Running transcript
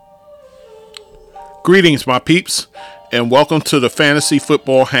Greetings, my peeps, and welcome to the Fantasy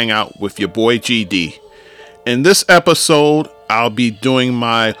Football Hangout with your boy GD. In this episode, I'll be doing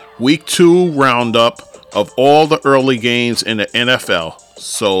my Week 2 roundup of all the early games in the NFL.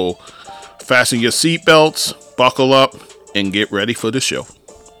 So, fasten your seatbelts, buckle up, and get ready for the show.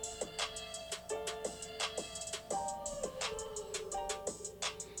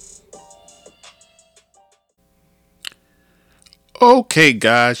 Okay,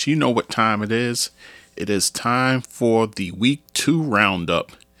 guys, you know what time it is. It is time for the Week 2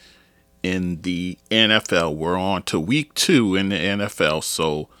 roundup in the NFL. We're on to Week 2 in the NFL,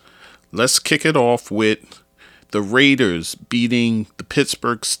 so let's kick it off with the Raiders beating the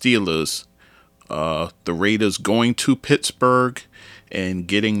Pittsburgh Steelers. The Raiders going to Pittsburgh and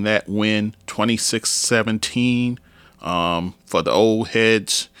getting that win 26-17. For the old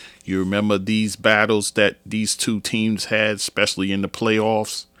heads, you remember these battles that these two teams had, especially in the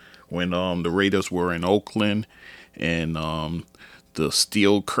playoffs when the Raiders were in Oakland and the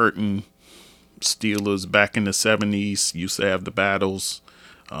Steel Curtain Steelers back in the 70s used to have the battles.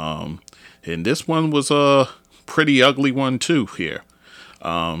 And this one was a pretty ugly one too here.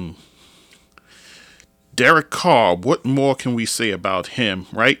 Derek Carr, what more can we say about him?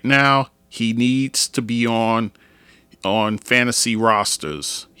 Right now, he needs to be on fantasy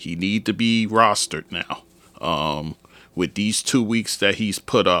rosters. He need to be rostered now. With these 2 weeks that he's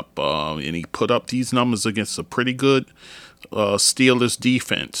put up, and he put up these numbers against a pretty good Steelers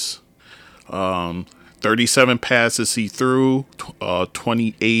defense. 37 passes he threw,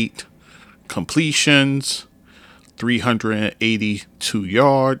 28 completions, 382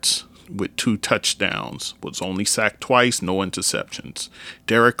 yards with 2 touchdowns. Was only sacked twice, no interceptions.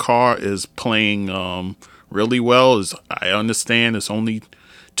 Derek Carr is playing really well. As I understand, it's only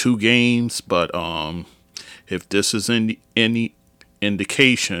 2 games, but if this is any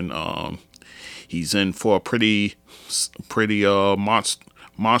indication, he's in for a pretty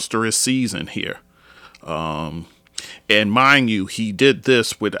monstrous season here. And mind you, he did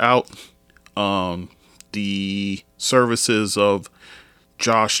this without the services of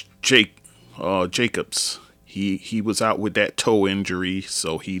Josh Jacobs. He was out with that toe injury,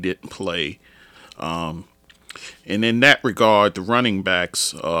 so he didn't play. And in that regard, the running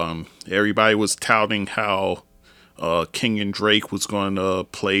backs, everybody was touting how Kenyon Drake was going to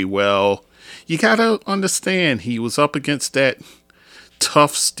play well. You got to understand, he was up against that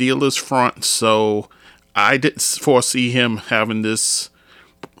tough Steelers front, so I didn't foresee him having this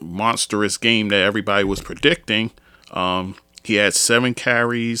monstrous game that everybody was predicting. He had 7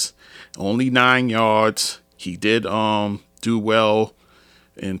 carries, only 9 yards. He did do well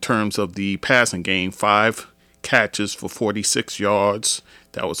in terms of the passing game, 5 catches for 46 yards.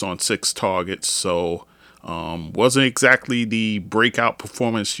 That was on 6 targets, so wasn't exactly the breakout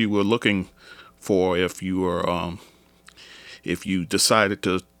performance you were looking for if you decided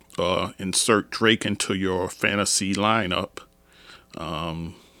to insert Drake into your fantasy lineup.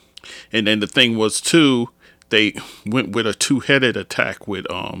 And then the thing was too, they went with a 2-headed attack with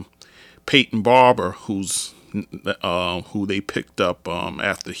Peyton Barber, who they picked up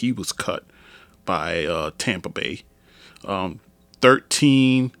after he was cut by Tampa Bay.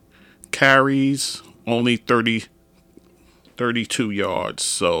 13 carries, only 32 yards.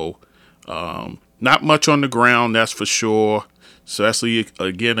 So not much on the ground, that's for sure. Especially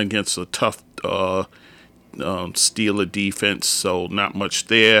again against a tough Steeler defense. So not much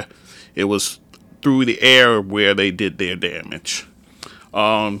there. It was through the air where they did their damage.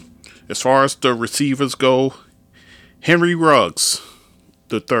 As far as the receivers go, Henry Ruggs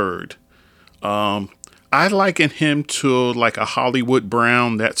the third. I liken him to like a Hollywood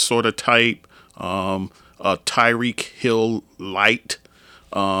Brown, that sort of type. A Tyreek Hill light.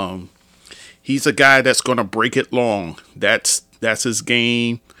 He's a guy that's going to break it long. That's his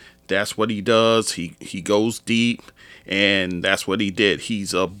game. That's what he does. He goes deep, and that's what he did.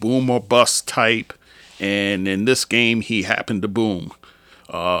 He's a boom or bust type, and in this game, he happened to boom.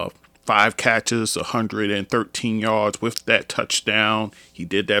 5 catches, 113 yards with that touchdown. He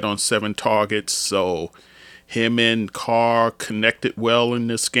did that on 7 targets, so him and Carr connected well in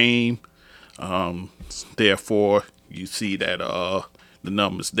this game. Therefore, you see that the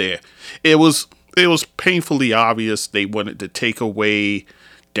numbers there. It was painfully obvious they wanted to take away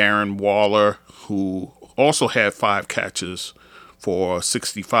Darren Waller, who also had 5 catches for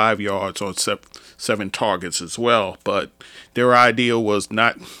 65 yards on 7 targets as well. But their idea was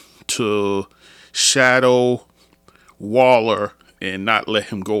not to shadow Waller and not let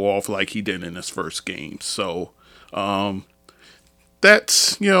him go off like he did in his first game. So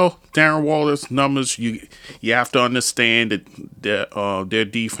that's Darren Waller's numbers. You have to understand that their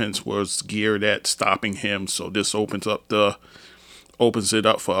defense was geared at stopping him, so this opens it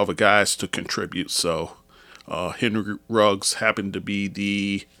up for other guys to contribute. So Henry Ruggs happened to be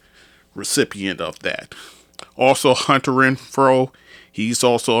the recipient of that. Also, Hunter Renfro, he's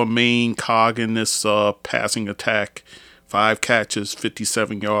also a main cog in this passing attack. 5 catches,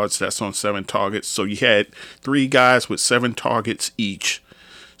 57 yards. That's on 7 targets. So you had 3 guys with 7 targets each.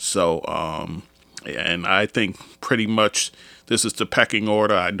 So, and I think pretty much this is the pecking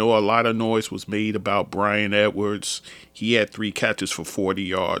order. I know a lot of noise was made about Brian Edwards. He had 3 catches for 40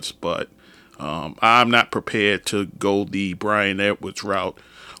 yards, but I'm not prepared to go the Brian Edwards route,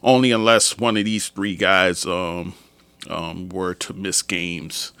 only unless one of these 3 guys were to miss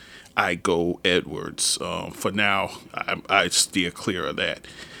games. I go Edwards. For now, I steer clear of that.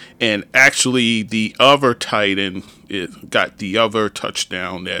 And actually, the other tight end got the other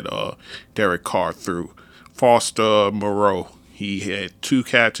touchdown that Derek Carr threw. Foster Moreau. He had 2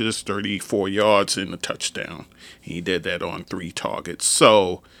 catches, 34 yards, and a touchdown. He did that on 3 targets.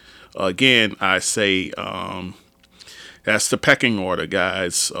 So, again, I say that's the pecking order,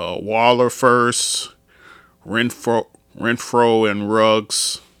 guys. Waller first, Renfro and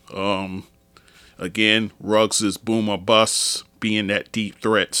Ruggs. Again, Ruggs is boom or bust, being that deep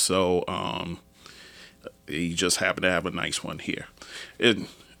threat. So he just happened to have a nice one here.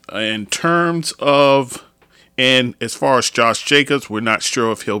 In terms of, and as far as Josh Jacobs, we're not sure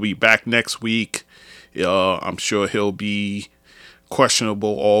if he'll be back next week. I'm sure he'll be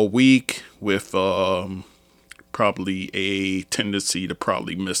questionable all week with probably a tendency to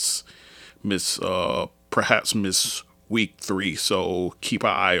probably miss week 3. So keep an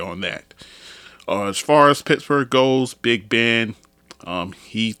eye on that. As far as Pittsburgh goes, Big Ben,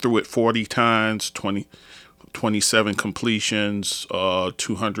 he threw it 40 times, 27 completions,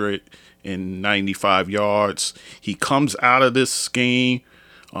 295 yards. He comes out of this game.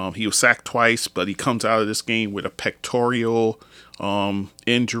 He was sacked twice, but he comes out of this game with a pectoral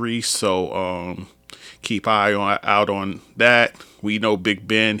injury. So keep eye out on that. We know Big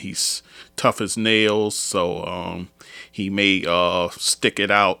Ben, he's tough as nails, so he may stick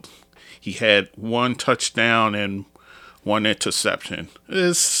it out. He had 1 touchdown and 1 interception.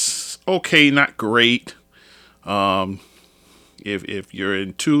 It's okay, not great. If you're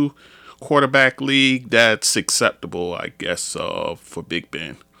in 2 quarterback league, that's acceptable, I guess, for Big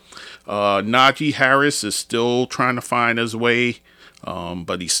Ben. Najee Harris is still trying to find his way,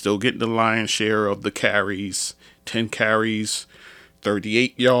 but he's still getting the lion's share of the carries. 10 carries,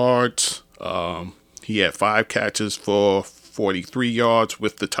 38 yards. He had 5 catches for 43 yards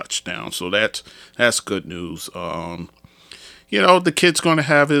with the touchdown. So that's good news. The kid's going to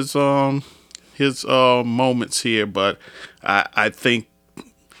have his moments here, but I think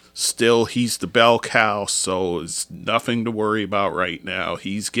still he's the bell cow, so it's nothing to worry about right now.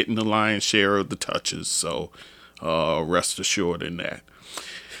 He's getting the lion's share of the touches, so rest assured in that.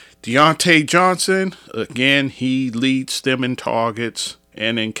 Deontay Johnson, again, he leads them in targets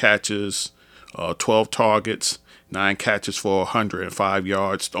and in catches. 12 targets, 9 catches for 105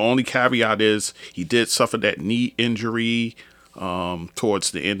 yards. The only caveat is he did suffer that knee injury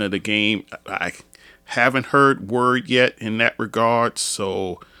towards the end of the game. I haven't heard word yet in that regard,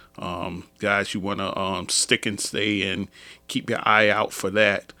 so guys, you want to stick and stay and keep your eye out for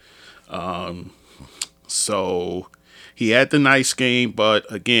that. So he had the nice game, but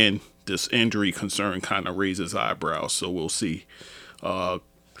again, this injury concern kind of raises eyebrows, so we'll see.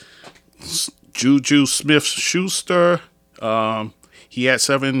 Juju Smith-Schuster, he had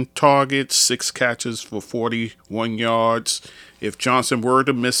 7 targets, 6 catches for 41 yards. If Johnson were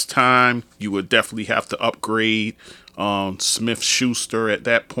to miss time, you would definitely have to upgrade Smith-Schuster at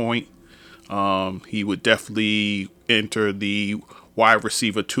that point. He would definitely enter the wide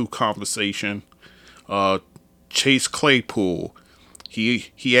receiver 2 conversation. Chase Claypool,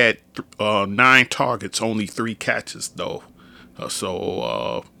 he had 9 targets, only 3 catches though.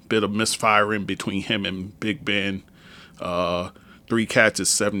 So bit of misfiring between him and Big Ben. 3 catches,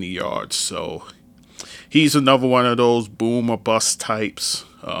 70 yards. So he's another one of those boom or bust types.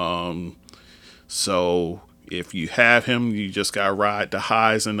 So if you have him, you just got to ride the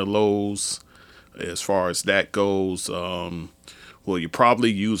highs and the lows as far as that goes. Well, you're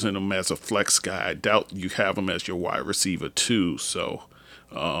probably using him as a flex guy. I doubt you have him as your wide receiver too. So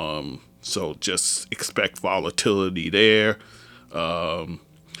just expect volatility there.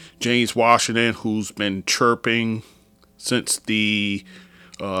 James Washington, who's been chirping since the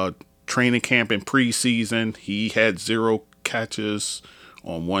training camp and preseason, he had 0 catches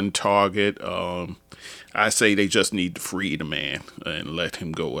on 1 target. I say they just need to free the man and let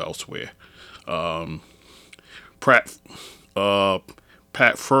him go elsewhere. Pratt, uh,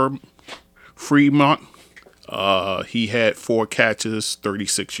 Pat Fremont. He had 4 catches,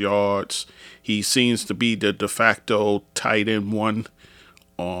 36 yards. He seems to be the de facto tight end one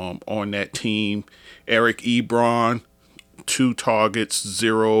on that team. Eric Ebron, 2 targets,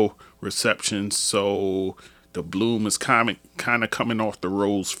 0 receptions. So the bloom is kind of coming off the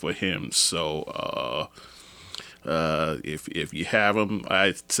rose for him. So if you have him,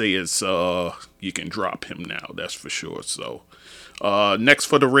 I'd say it's you can drop him now. That's for sure. So next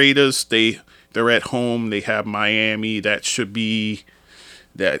for the Raiders, they're at home. They have Miami. That should be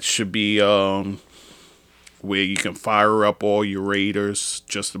where you can fire up all your Raiders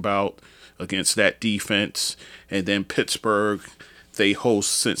just about against that defense. And then Pittsburgh, they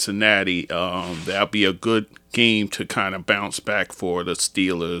host Cincinnati. That'll be a good game to kind of bounce back for the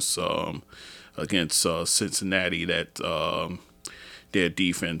Steelers against Cincinnati. That their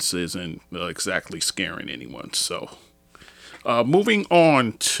defense isn't exactly scaring anyone. So moving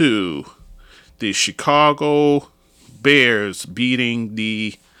on to the Chicago Bears beating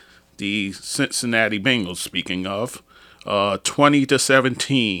the Cincinnati Bengals. Speaking of,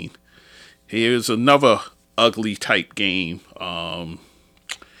 20-17. Here's another ugly type game.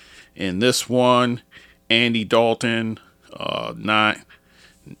 In this one, Andy Dalton, nine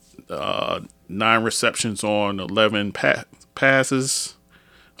receptions on 11 passes,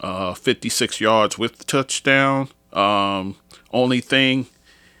 56 yards with the touchdown. Only thing,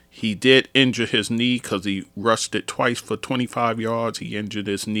 he did injure his knee because he rushed it twice for 25 yards. He injured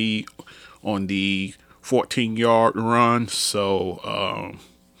his knee on the 14-yard run. So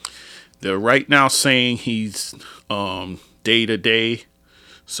they're right now saying he's day to day.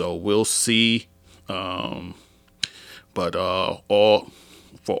 So we'll see. But for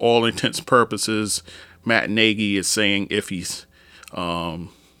all intents and purposes, Matt Nagy is saying if he's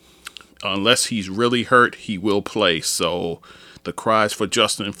unless he's really hurt, he will play. So the cries for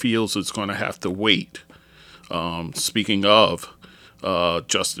Justin Fields is going to have to wait. Speaking of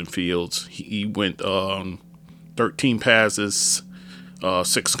Justin Fields, he went 13 passes,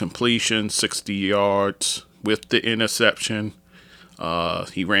 6 completions, 60 yards with the interception.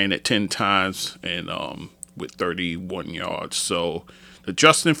 He ran it 10 times and with 31 yards. So the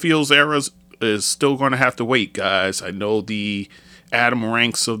Justin Fields era is still going to have to wait, guys. I know the Adam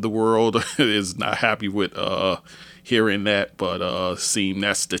Ranks of the world is not happy with hearing that, but that's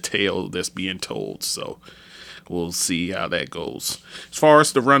the tale that's being told. So we'll see how that goes. As far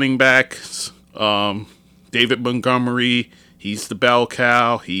as the running backs, David Montgomery, he's the bell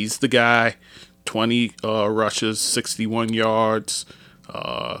cow. He's the guy. 20 rushes, 61 yards.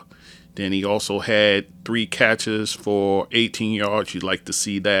 Then he also had 3 catches for 18 yards. You'd like to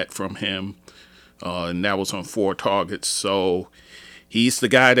see that from him. And that was on 4 targets. So he's the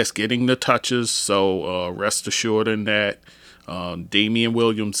guy that's getting the touches. So rest assured in that. Damian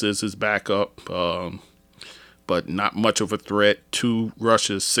Williams is his backup, but not much of a threat. 2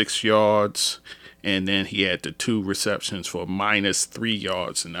 rushes, 6 yards. And then he had the 2 receptions for -3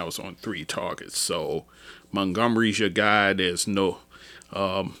 yards, and that was on 3 targets. So Montgomery's your guy. There's no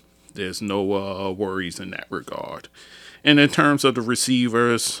worries in that regard. And in terms of the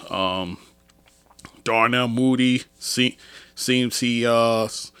receivers, Darnell Mooney seems he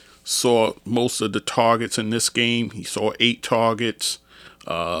saw most of the targets in this game. He saw 8 targets,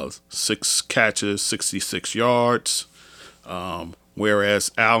 6 catches, 66 yards.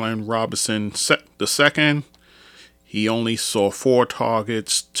 Whereas Allen Robinson II, he only saw 4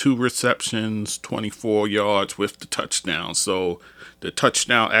 targets, 2 receptions, 24 yards with the touchdown. So the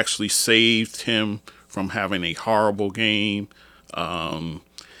touchdown actually saved him from having a horrible game.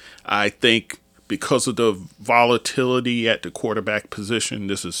 I think because of the volatility at the quarterback position,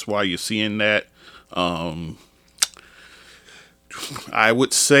 this is why you're seeing that. I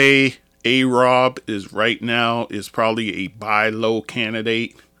would say A-Rob is right now is probably a buy low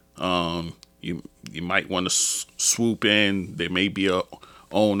candidate. You might want to swoop in. There may be a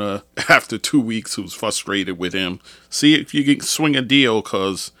owner after 2 weeks who's frustrated with him. See if you can swing a deal,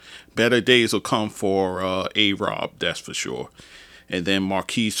 because better days will come for A-Rob, that's for sure. And then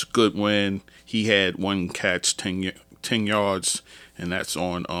Marquise Goodwin, he had 1 catch, 10 yards, and that's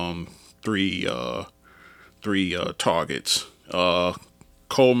on 3 targets.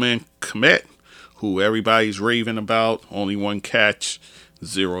 Coleman Kmet, who everybody's raving about, only 1 catch,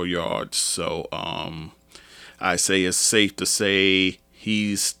 0 yards. So I say it's safe to say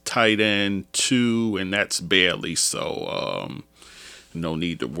he's tight end 2, and that's barely. So no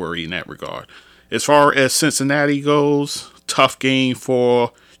need to worry in that regard. As far as Cincinnati goes, tough game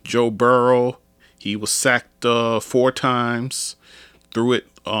for Joe Burrow. He was sacked 4 times, threw it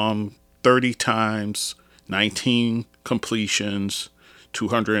 30 times, 19 completions,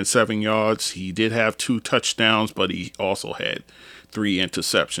 207 yards. He did have 2 touchdowns, but he also had 3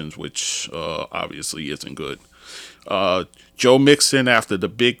 interceptions, which obviously isn't good. Joe Mixon, after the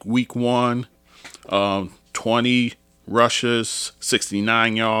big week 1, 20 rushes,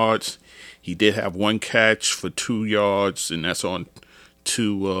 69 yards. He did have 1 catch for 2 yards, and that's on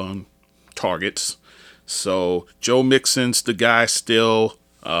 2 targets. So Joe Mixon's the guy still.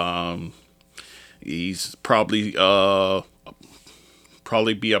 He's probably be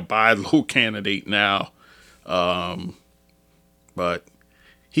a buy low candidate now, but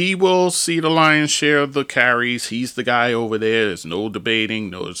he will see the lion's share of the carries. He's the guy over there. There's no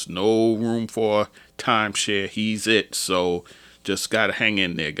debating. There's no room for timeshare. He's it. So just got to hang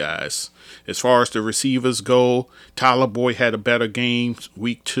in there, guys. As far as the receivers go, Tyler Boyd had a better game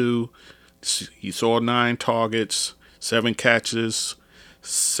week 2. He saw 9 targets, 7 catches,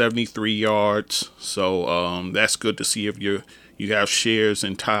 73 yards. So that's good to see if you have shares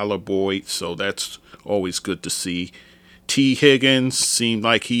in Tyler Boyd. So that's always good to see. T. Higgins seemed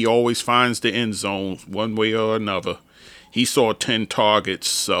like he always finds the end zone one way or another. He saw 10 targets,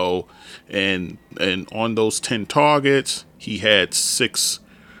 so and on those 10 targets, he had 6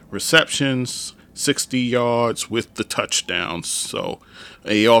 receptions, 60 yards with the touchdowns. So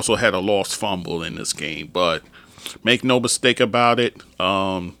he also had a lost fumble in this game. But make no mistake about it,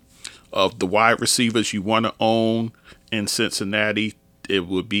 of the wide receivers you want to own in Cincinnati, it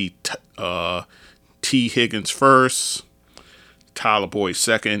would be T. Higgins first, Tyler Boyd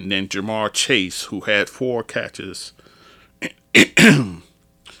second, and then Jamar Chase, who had 4 catches. He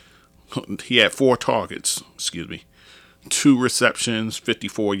had 4 targets, 2 receptions,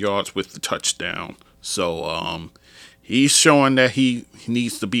 54 yards with the touchdown. So he's showing that he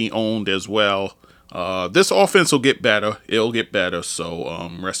needs to be owned as well. This offense will get better. It'll get better, so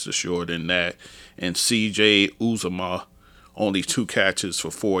rest assured in that. And C.J. Uzomah, only 2 catches for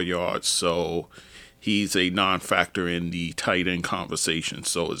 4 yards, so he's a non-factor in the tight end conversation,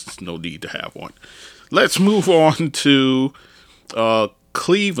 so there's no need to have one. Let's move on to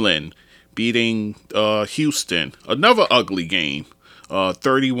Cleveland beating Houston. Another ugly game,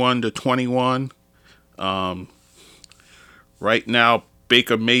 31-21. Right now,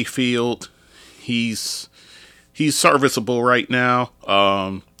 Baker Mayfield, he's serviceable right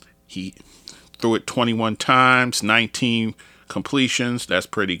now. He threw it 21 times, 19 completions. That's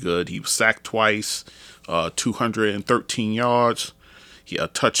pretty good. He was sacked twice, 213 yards. He had a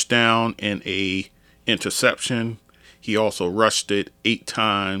touchdown and a interception. He also rushed it 8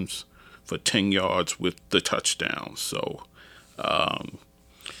 times for 10 yards with the touchdown. So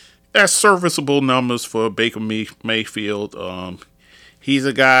that's serviceable numbers for Baker Mayfield. He's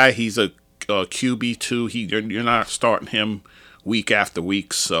a guy. He's a QB2. You're not starting him week after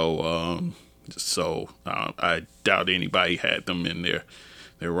week. So I doubt anybody had them in their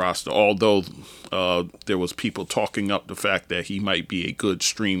roster. Although there was people talking up the fact that he might be a good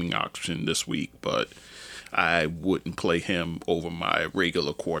streaming option this week, but I wouldn't play him over my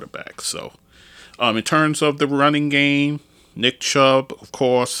regular quarterback. So in terms of the running game, Nick Chubb, of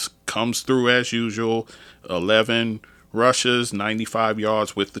course, comes through as usual. 11 rushes, 95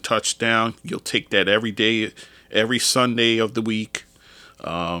 yards with the touchdown. You'll take that every day, every Sunday of the week.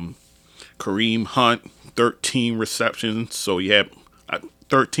 Kareem Hunt, 13 receptions, so you have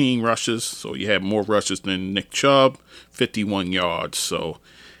 13 rushes, so you have more rushes than Nick Chubb, 51 yards. So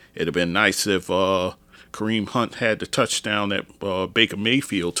it'd have been nice if Kareem Hunt had the touchdown that Baker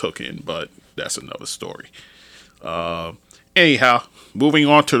Mayfield took in, but that's another story. Anyhow, moving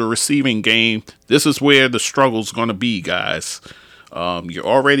on to the receiving game, this is where the struggle's going to be, guys. You're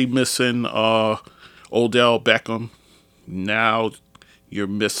already missing Odell Beckham. Now you're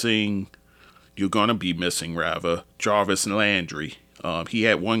going to be missing, Jarvis Landry. He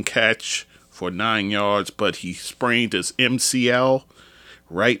had 1 catch for 9 yards, but he sprained his MCL.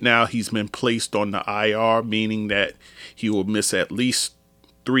 Right now, he's been placed on the IR, meaning that he will miss at least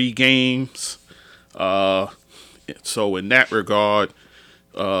 3 games. So in that regard,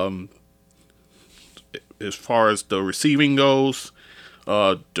 as far as the receiving goes,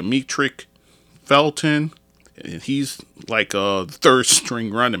 Demetric Felton, and he's like a 3rd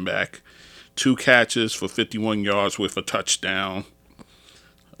string running back. 2 catches for 51 yards with a touchdown.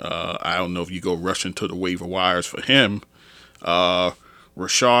 I don't know if you go rushing to the waiver wires for him.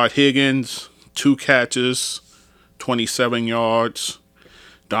 Rashard Higgins, 2 catches, 27 yards.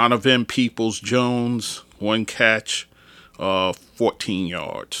 Donovan Peoples-Jones, 1 catch, 14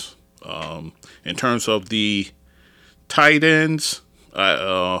 yards. In terms of the tight ends,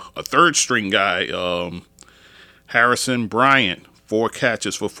 a third string guy, Harrison Bryant, 4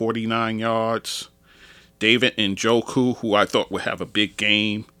 catches for 49 yards. David Njoku, who I thought would have a big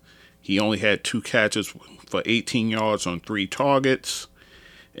game, he only had 2 catches for 18 yards on 3 targets.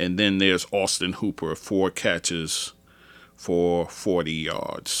 And then there's Austin Hooper, 4 catches for 40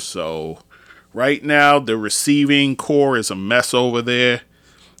 yards. So right now, the receiving core is a mess over there.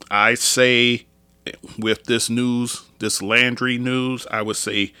 I say with this news, this Landry news, I would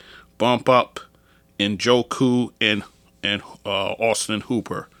say bump up Njoku and Austin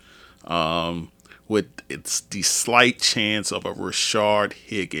Hooper. With it's the slight chance of a Rashard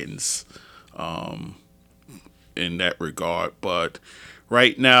Higgins in that regard. But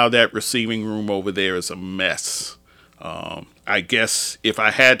right now, that receiving room over there is a mess. I guess if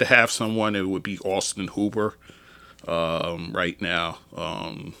I had to have someone, it would be Austin Hooper right now.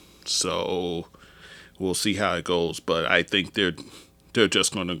 So we'll see how it goes. But I think they're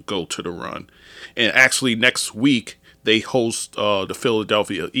just going to go to the run. And actually, next week they host the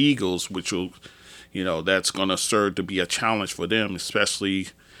Philadelphia Eagles, which will, that's going to serve to be a challenge for them, especially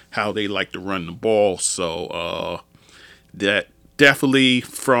how they like to run the ball. So that definitely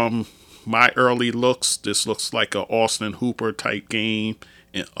from my early looks, this looks like a Austin Hooper type game,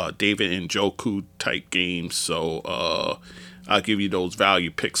 David Njoku type game. So I'll give you those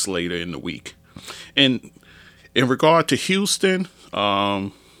value picks later in the week. And in regard to Houston,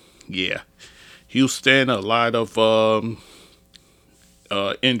 Houston, a lot of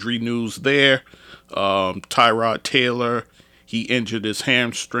injury news there. Tyrod Taylor, he injured his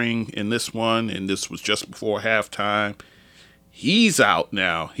hamstring in this one, and this was just before halftime. He's out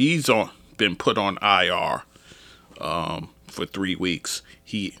now. He's been put on IR for 3 weeks.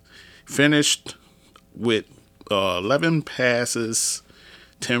 He finished with 11 passes,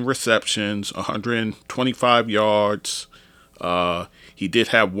 10 receptions, 125 yards. He did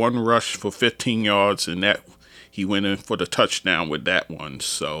have 1 rush for 15 yards, and that he went in for the touchdown with that one.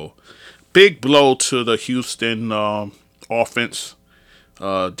 So big blow to the Houston offense.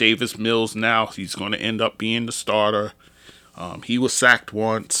 Davis Mills now, he's going to end up being the starter. He was sacked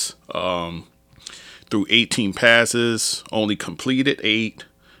once, threw 18 passes, only completed 8,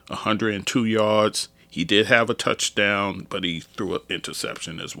 102 yards. He did have a touchdown, but he threw an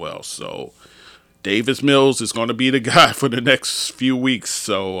interception as well. So Davis Mills is going to be the guy for the next few weeks.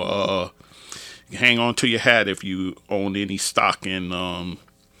 So hang on to your hat if you own any stock in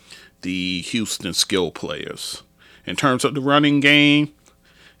the Houston skill players. In terms of the running game,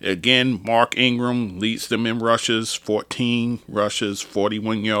 again, Mark Ingram leads them in rushes, 14 rushes,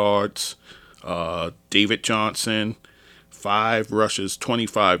 41 yards. David Johnson, 5 rushes,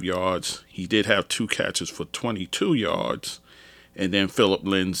 25 yards. He did have 2 catches for 22 yards. And then Philip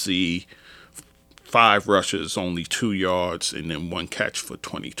Lindsay, 5 rushes, only 2 yards, and then 1 catch for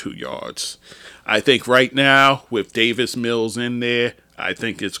 22 yards. I think right now, with Davis Mills in there, I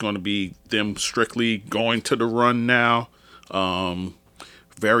think it's going to be them strictly going to the run now.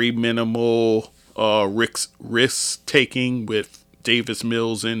 Very minimal risk taking with Davis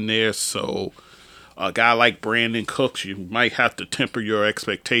Mills in there. So a guy like Brandon Cooks, you might have to temper your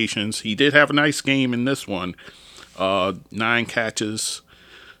expectations. He did have a nice game in this one. 9 catches,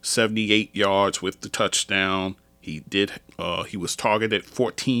 78 yards with the touchdown. He was targeted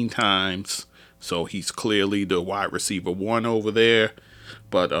 14 times. So he's clearly the wide receiver 1 over there.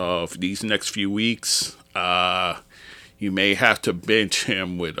 But for these next few weeks, you may have to bench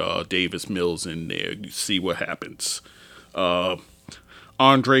him with Davis Mills in there. You see what happens.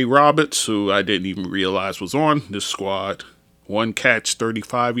 Andre Roberts, who I didn't even realize was on this squad, 1 catch,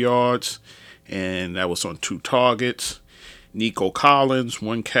 35 yards, and that was on 2 targets. Nico Collins,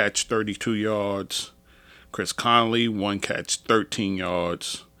 1 catch, 32 yards. Chris Conley, 1 catch, 13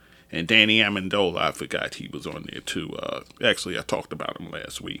 yards. And Danny Amendola, I forgot he was on there too. Actually, I talked about him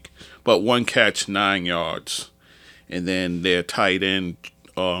last week. But 1 catch, 9 yards. And then their tight end,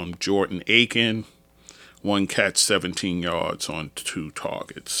 Jordan Aiken, 1 catch, 17 yards on 2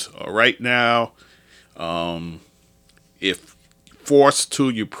 targets. Right now, if forced to,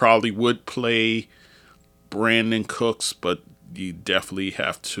 you probably would play Brandon Cooks, but you definitely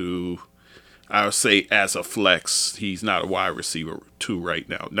have to, I would say, as a flex, he's not a wide receiver 2 right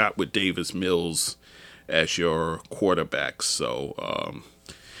now. Not with Davis Mills as your quarterback. So,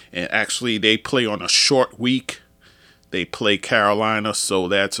 and actually, they play on a short week. They play Carolina, so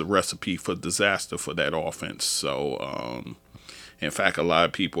that's a recipe for disaster for that offense. So, in fact, a lot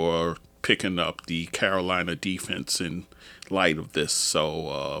of people are picking up the Carolina defense in light of this.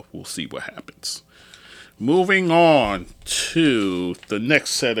 So, we'll see what happens. Moving on to the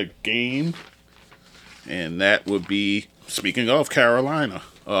next set of game, and that would be speaking of Carolina,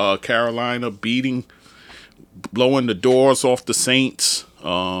 Carolina blowing the doors off the Saints,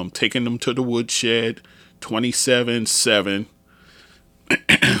 taking them to the woodshed, 27-7.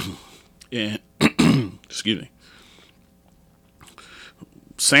 And excuse me.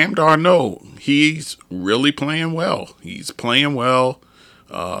 Sam Darnold, he's really playing well. He's playing well.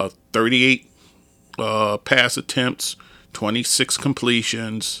 38 pass attempts, 26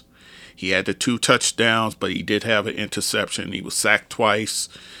 completions. He had the 2 touchdowns, but he did have an interception. He was sacked twice.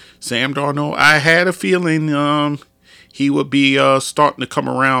 Sam Darnold, I had a feeling he would be starting to come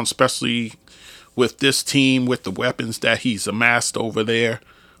around, especially with this team, with the weapons that he's amassed over there.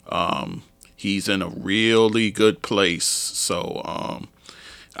 He's in a really good place. So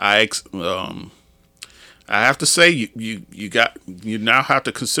I have to say you now have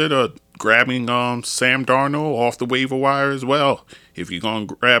to consider grabbing Sam Darnold off the waiver wire as well. If you're gonna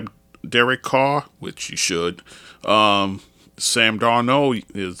grab Derek Carr, which you should, Sam Darnold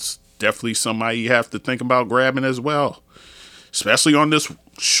is definitely somebody you have to think about grabbing as well, especially on this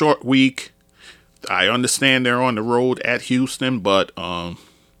short week. I understand they're on the road at Houston, but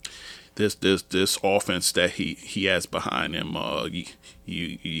this offense that he has behind him,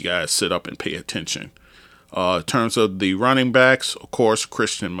 you guys sit up and pay attention. In terms of the running backs, of course,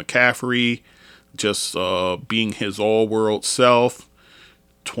 Christian McCaffrey, just being his all-world self,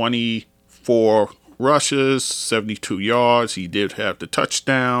 24 rushes, 72 yards. He did have the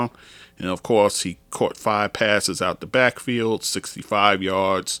touchdown. And, of course, he caught 5 passes out the backfield, 65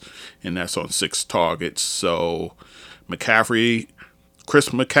 yards, and that's on 6 targets. So, Chris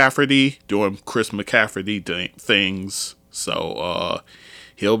McCaffrey doing Chris McCaffrey things. So,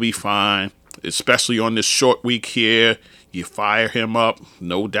 he'll be fine, especially on this short week here. You fire him up,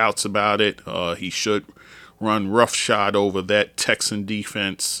 no doubts about it. He should run roughshod over that Texan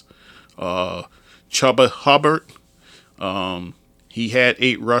defense. Chuba Hubbard, he had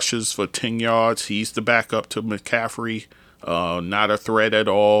 8 rushes for 10 yards. He's the backup to McCaffrey. Not a threat at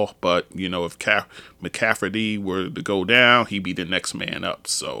all, but, if McCaffrey were to go down, he'd be the next man up.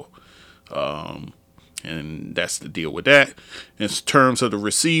 So, and that's the deal with that. In terms of the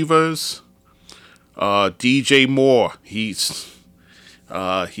receivers, DJ Moore, he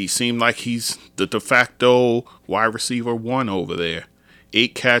seemed like he's the de facto wide receiver 1 over there.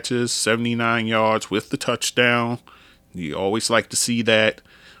 8 catches, 79 yards with the touchdown. You always like to see that.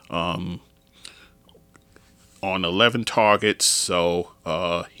 On 11 targets, so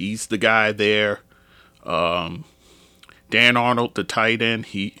he's the guy there. Dan Arnold, the tight end,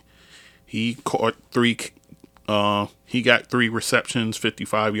 he caught 3. He got 3 receptions,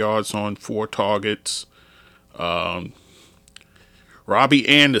 55 yards on 4 targets. Robbie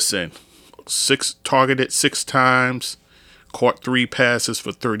Anderson, targeted 6 times, caught 3 passes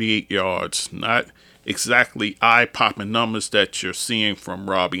for 38 yards. Not exactly eye-popping numbers that you're seeing from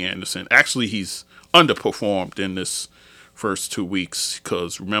Robbie Anderson. Actually, he's underperformed in this first 2 weeks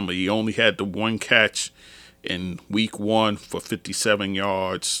because, remember, he only had the 1 catch in week 1 for 57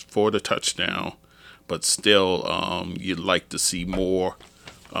 yards for the touchdown. But still, you'd like to see more.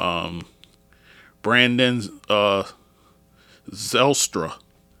 Brandon Zelstra,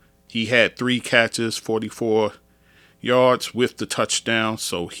 he had 3 catches, 44 yards with the touchdown.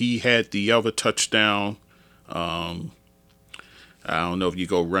 So he had the other touchdown. I don't know if you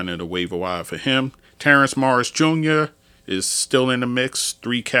go running the waiver wire for him. Terrence Morris Jr. is still in the mix.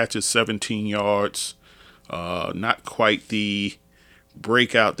 3 catches, 17 yards. Not quite the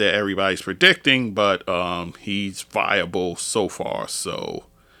breakout that everybody's predicting, but he's viable so far. So,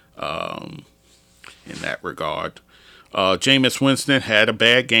 in that regard, Jameis Winston had a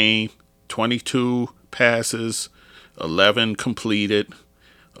bad game. 22 passes, 11 completed,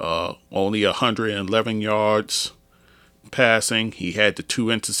 only 111 yards passing. He had the 2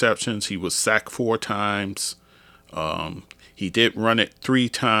 interceptions. He was sacked 4 times. He did run it 3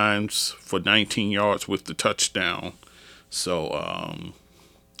 times for 19 yards with the touchdown. So,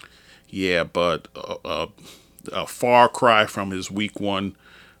 yeah, but a far cry from his week 1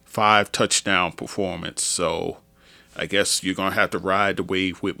 5 touchdown performance. So I guess you're going to have to ride the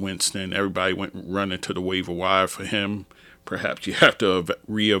wave with Winston. Everybody went running to the waiver wire for him. Perhaps you have to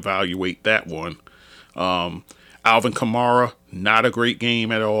reevaluate that one. Alvin Kamara, not a great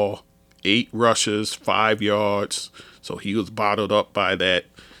game at all. 8 rushes, 5 yards. So he was bottled up by that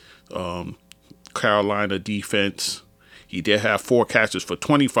Carolina defense. He did have 4 catches for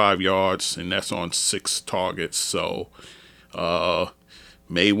 25 yards, and that's on 6 targets. So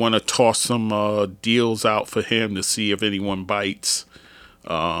may want to toss some deals out for him to see if anyone bites.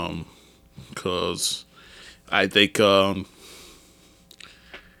 Because I think I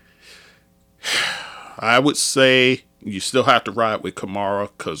would say you still have to ride with Kamara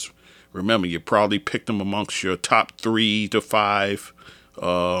because remember, you probably picked him amongst your top 3 to 5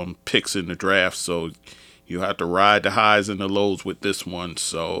 picks in the draft. So you have to ride the highs and the lows with this one.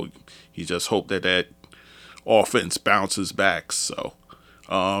 So you just hope that offense bounces back. So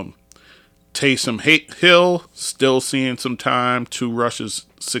Taysom Hill still seeing some time, 2 rushes,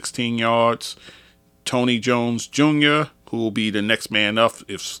 16 yards. Tony Jones Jr., who will be the next man up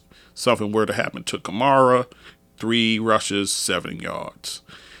if something were to happen to Kamara, 3 rushes, 7 yards.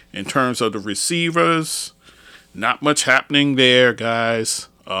 In terms of the receivers, not much happening there, guys.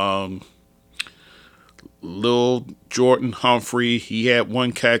 Lil Jordan Humphrey, he had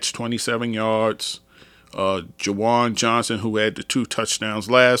 1 catch, 27 yards. Jawan Johnson, who had the 2 touchdowns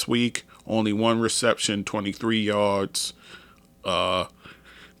last week, only 1 reception, 23 yards.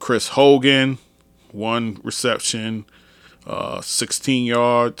 Chris Hogan, 1 reception, 16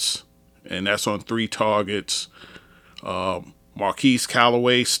 yards, and that's on 3 targets. Marquise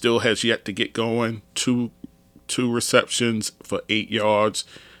Callaway still has yet to get going, 2 receptions for 8 yards.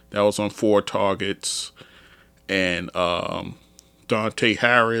 That was on 4 targets. And Dante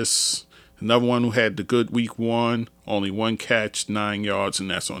Harris, another one who had the good week 1, only 1 catch, 9 yards,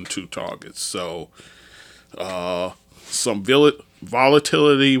 and that's on 2 targets. So some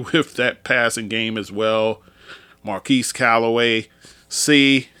volatility with that passing game as well. Marquise Callaway,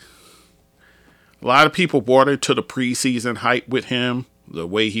 see, a lot of people brought into the preseason hype with him, the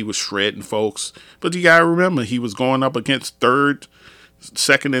way he was shredding folks. But you got to remember, he was going up against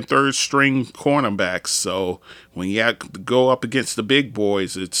second and third string cornerbacks. So when you have to go up against the big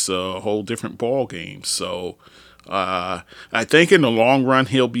boys, it's a whole different ball game. So I think in the long run,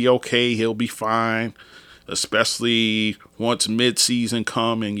 he'll be okay. He'll be fine, especially once midseason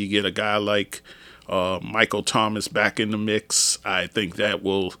come and you get a guy like Michael Thomas back in the mix. I think that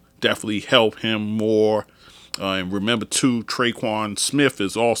will definitely help him more. And remember, too, Traquan Smith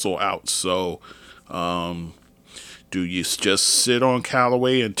is also out. So do you just sit on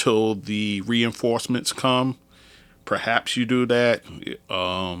Callaway until the reinforcements come? Perhaps you do that.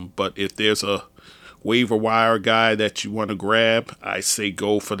 But if there's a waiver wire guy that you want to grab, I say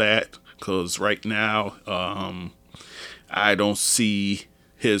go for that. Because right now, I don't see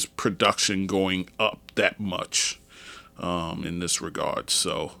his production going up that much in this regard.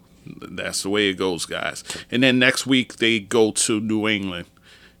 So that's the way it goes, guys. And then next week they go to New England.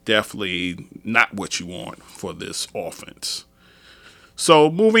 Definitely not what you want for this offense.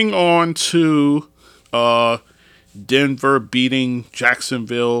 So moving on to Denver beating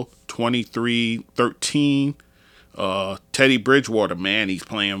Jacksonville 23-13. Teddy Bridgewater, man, he's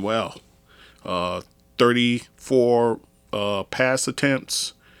playing well. 34 pass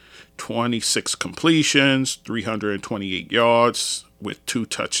attempts, 26 completions, 328 yards with 2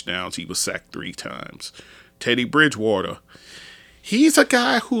 touchdowns. He was sacked 3 times. Teddy Bridgewater, he's a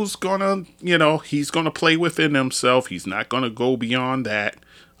guy who's gonna, he's gonna play within himself. He's not gonna go beyond that.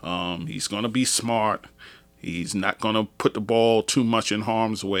 He's gonna be smart. He's not gonna put the ball too much in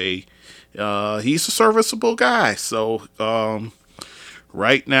harm's way. He's a serviceable guy. So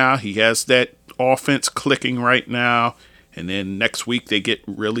right now he has that offense clicking right now. And then next week they get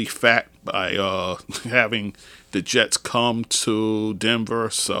really fat by having the Jets come to Denver.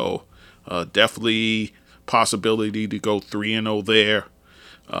 So definitely possibility to go 3-0 there.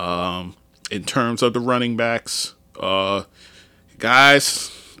 In terms of the running backs,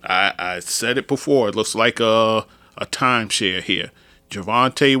 guys, I said it before. It looks like a timeshare here.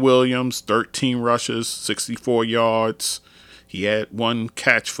 Javonte Williams, 13 rushes, 64 yards. He had 1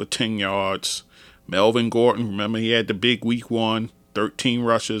 catch for 10 yards. Melvin Gordon, remember he had the big week 1, 13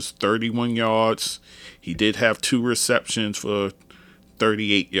 rushes, 31 yards. He did have 2 receptions for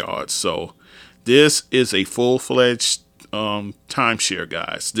 38 yards. So this is a full-fledged timeshare,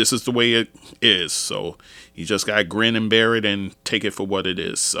 guys. This is the way it is. So you just got to grin and bear it and take it for what it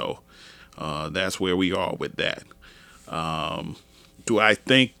is. So that's where we are with that. Do I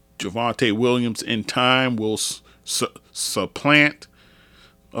think Javonte Williams in time will supplant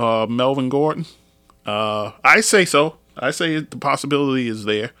Melvin Gordon? I say so. I say the possibility is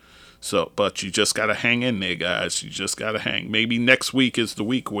there. So, but you just got to hang in there, guys. You just got to hang. Maybe next week is the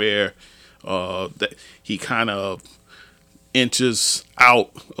week where that he kind of inches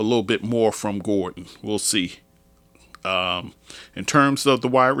out a little bit more from Gordon. We'll see. In terms of the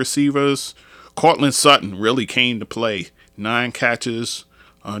wide receivers, Cortland Sutton really came to play. 9 catches,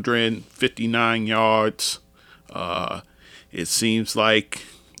 159 yards. It seems like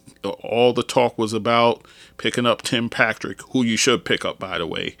all the talk was about picking up Tim Patrick, who you should pick up, by the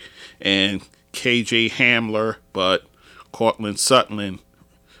way, and KJ Hamler, but Cortland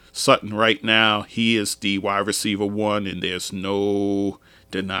Sutton right now, he is the wide receiver one, and there's no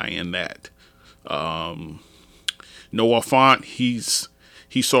denying that. Noah Fant,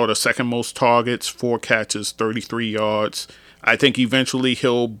 he saw the second most targets, 4 catches, 33 yards. I think eventually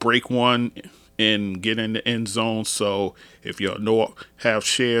he'll break one and get in the end zone. So if you have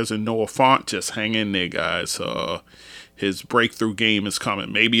shares in Noah Fant, just hang in there, guys. His breakthrough game is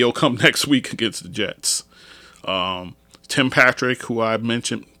coming. Maybe he'll come next week against the Jets. Tim Patrick, who I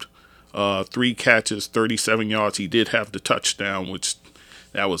mentioned, 3 catches, 37 yards. He did have the touchdown, which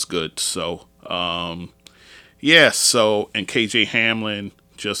that was good. So, yeah, so, and KJ Hamlin,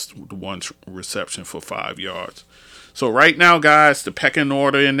 just one reception for 5 yards. So right now, guys, the pecking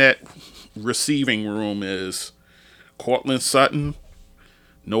order in that receiving room is Cortland Sutton,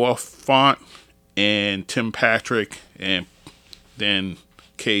 Noah Fant, and Tim Patrick, and then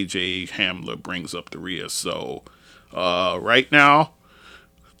KJ Hamler brings up the rear. So right now,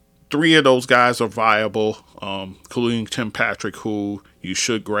 3 of those guys are viable, including Tim Patrick, who you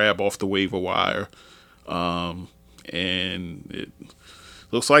should grab off the waiver wire. And it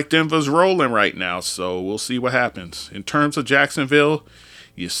looks like Denver's rolling right now, so we'll see what happens. In terms of Jacksonville,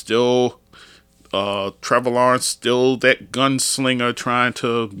 you still Trevor Lawrence, still that gunslinger trying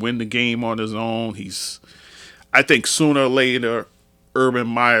to win the game on his own. I think sooner or later, Urban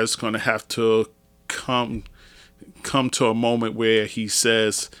Meyer's going to have to come to a moment where he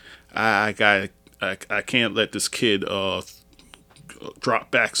says, I can't let this kid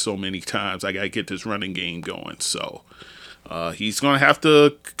drop back so many times. I got to get this running game going. So he's going to have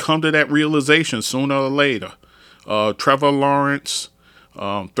to come to that realization sooner or later. Trevor Lawrence,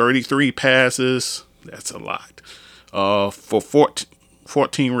 33 passes. That's a lot. For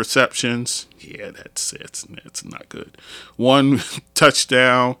 14 receptions. Yeah, it's not good. 1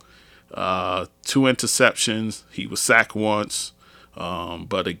 touchdown, 2 interceptions. He was sacked once.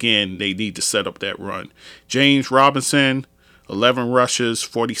 But again, they need to set up that run. James Robinson, 11 rushes,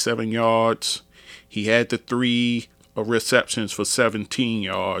 47 yards. He had the 3 receptions for 17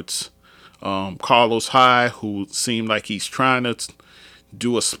 yards. Carlos Hyde, who seemed like he's trying to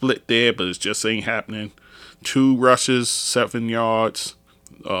do a split there, but it just ain't happening. 2 rushes, 7 yards,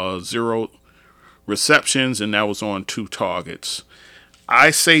 0 receptions, and that was on 2 targets.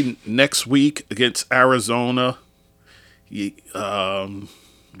 I say next week against Arizona, I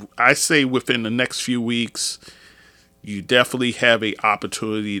say within the next few weeks, you definitely have an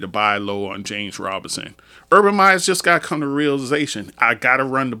opportunity to buy low on James Robinson. Urban Meyer's just got to come to realization, I got to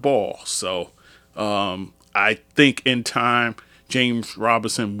run the ball. So I think in time, James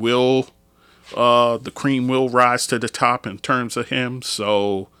Robinson the cream will rise to the top in terms of him.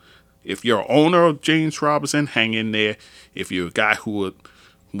 So if you're an owner of James Robinson, hang in there. If you're a guy who would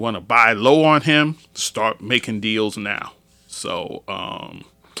want to buy low on him, start making deals now. So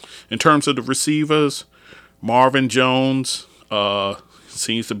in terms of the receivers, Marvin Jones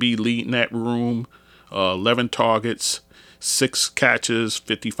seems to be leading that room. 11 targets, 6 catches,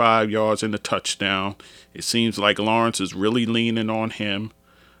 55 yards, and a touchdown. It seems like Lawrence is really leaning on him.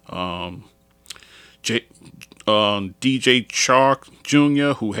 DJ Chark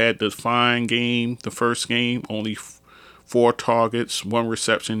Jr., who had the fine game, the first game, only 4 targets, 1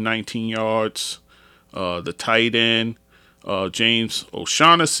 reception, 19 yards. The tight end, James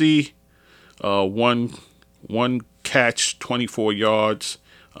O'Shaughnessy, one catch, 24 yards.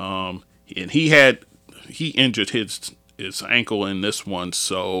 And he injured his ankle in this one,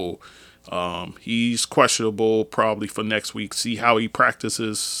 so he's questionable probably for next week. See how he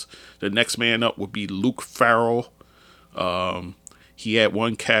practices. The next man up would be Luke Farrell. He had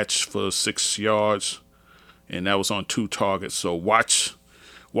 1 catch for 6 yards, and that was on 2 targets. So watch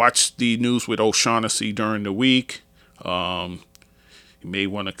the news with O'Shaughnessy during the week. You may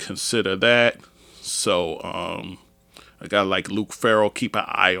want to consider that. So a guy like Luke Farrell, keep an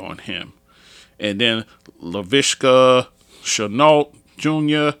eye on him. And then Laviska Shenault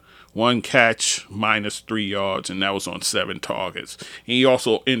Jr., 1 catch, -3 yards, and that was on 7 targets. And he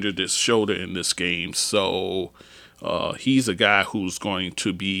also injured his shoulder in this game. So he's a guy who's going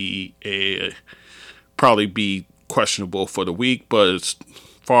to probably be questionable for the week. But as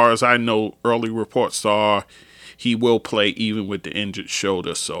far as I know, early reports are he will play even with the injured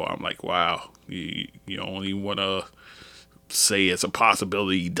shoulder. So I'm like, wow, you only want to say it's a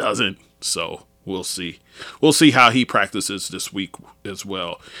possibility he doesn't. So we'll see. We'll see how he practices this week as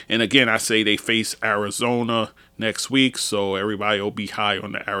well. And again, I say they face Arizona next week, so everybody will be high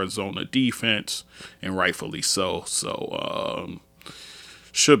on the Arizona defense, and rightfully so. So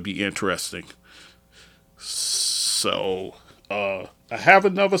should be interesting. So I have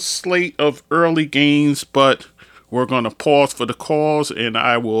another slate of early games, but we're going to pause for the calls, and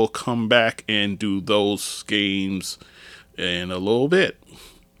I will come back and do those games in a little bit.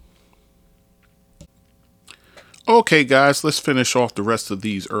 Okay, guys, let's finish off the rest of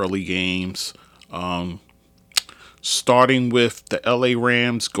these early games. Starting with the LA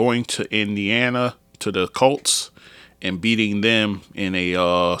Rams going to Indiana to the Colts and beating them in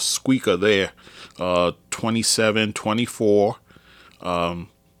a squeaker there, 27-24.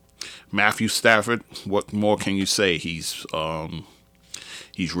 Matthew Stafford, what more can you say? He's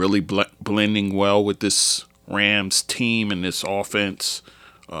really blending well with this Rams team and this offense.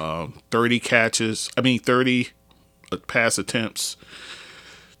 30 pass attempts,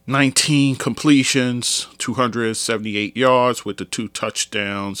 19 completions, 278 yards with the 2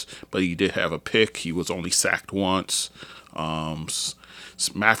 touchdowns, but he did have a pick. He was only sacked once.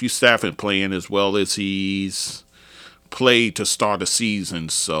 Matthew Stafford playing as well as he's played to start the season,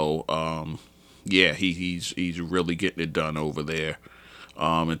 so he's really getting it done over there.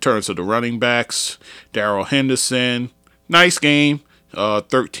 In terms of the running backs, Darrell Henderson, nice game,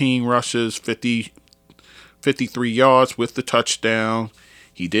 13 rushes, 53 yards with the touchdown.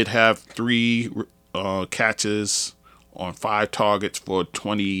 He did have 3 catches on 5 targets for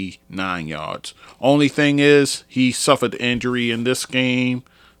 29 yards. Only thing is, he suffered injury in this game.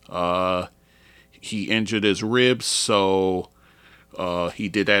 He injured his ribs, so he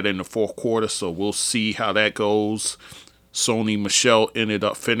did that in the fourth quarter, so we'll see how that goes. Sony Michel ended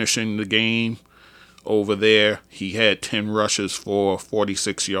up finishing the game over there. He had 10 rushes for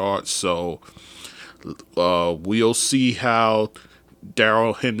 46 yards, so we'll see how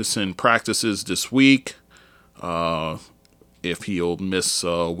Darrell Henderson practices this week, if he'll miss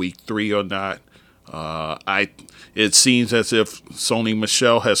week 3 or not. It seems as if Sony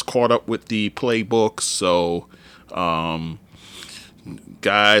Michel has caught up with the playbook, so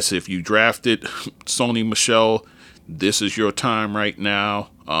guys, if you drafted Sony Michel, this is your time right now.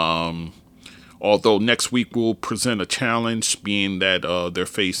 Although next week will present a challenge, being that they're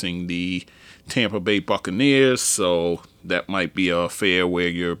facing the Tampa Bay Buccaneers, so that might be a affair where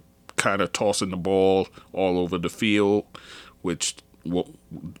you're kind of tossing the ball all over the field, which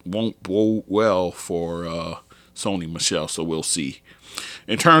won't bode well for Sony Michel, so we'll see.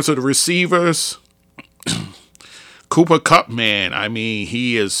 In terms of the receivers, Cooper Kupp, man, I mean,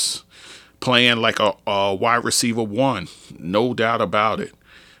 he is playing like a wide receiver 1, no doubt about it.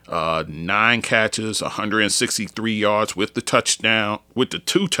 9 catches, 163 yards with the 2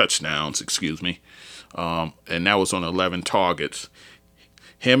 touchdowns, and that was on 11 targets.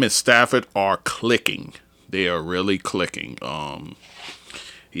 Him and Stafford are clicking. They are really clicking.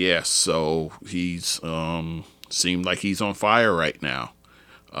 So he's seemed like he's on fire right now.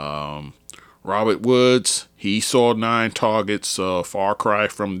 Robert Woods, he saw 9 targets, far cry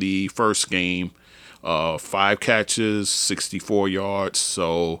from the first game. 5 catches, 64 yards.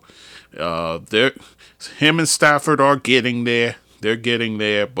 So him and Stafford are getting there. They're getting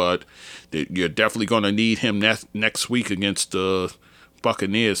there, but you're definitely going to need him next week against the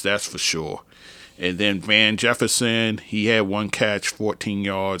Buccaneers, that's for sure. And then Van Jefferson, he had 1 catch, 14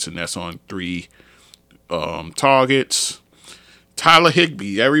 yards, and that's on 3 targets. Tyler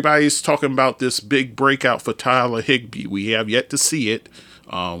Higbee, everybody's talking about this big breakout for Tyler Higbee. We have yet to see it.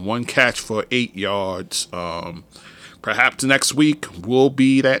 1 catch for 8 yards. Perhaps next week will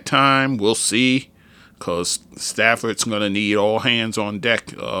be that time. We'll see, because Stafford's going to need all hands on deck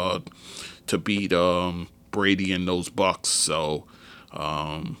to beat Brady and those Bucks. So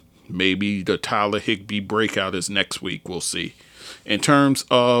maybe the Tyler Higbee breakout is next week. We'll see. In terms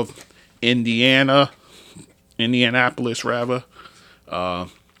of Indianapolis,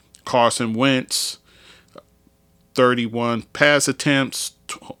 Carson Wentz, 31 pass attempts,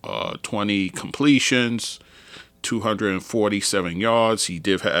 20 completions, 247 yards. He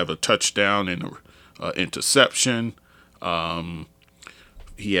did have a touchdown and an interception.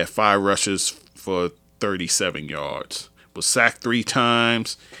 He had 5 rushes for 37 yards. Was sacked 3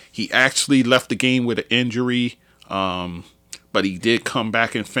 times. He actually left the game with an injury, but he did come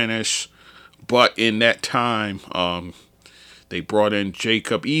back and finish. But in that time, they brought in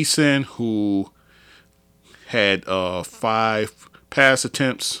Jacob Eason, who had 5 pass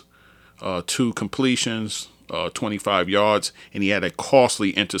attempts, 2 completions, 25 yards, and he had a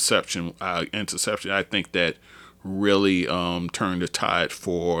costly interception. I think that really turned the tide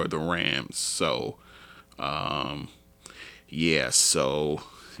for the Rams. So, so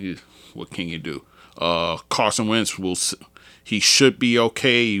what can you do? Carson Wentz he should be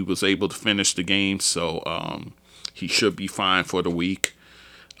okay. He was able to finish the game, so he should be fine for the week.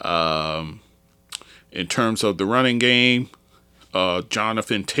 In terms of the running game,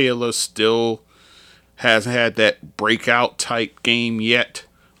 Jonathan Taylor still Hasn't had that breakout type game yet.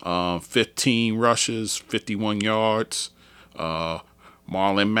 15 rushes, 51 yards.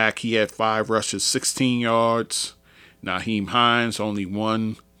 Marlon Mack, he had 5 rushes, 16 yards. Naheem Hines, only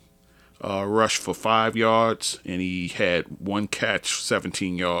one rush for 5 yards. And he had 1 catch,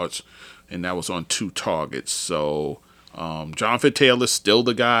 17 yards. And that was on 2 targets. So Jonathan Taylor's still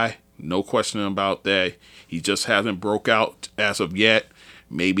the guy. No question about that. He just hasn't broke out as of yet.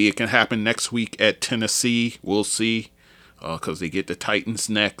 Maybe it can happen next week at Tennessee. We'll see, because they get the Titans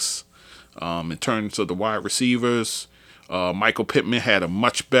next. In terms of the wide receivers, Michael Pittman had a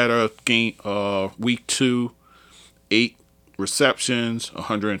much better game week 2. 8 receptions,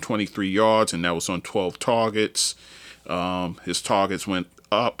 123 yards, and that was on 12 targets. His targets went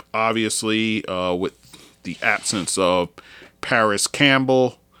up, obviously, with the absence of Paris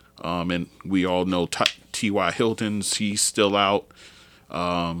Campbell. And we all know T.Y. Hilton's, he's still out.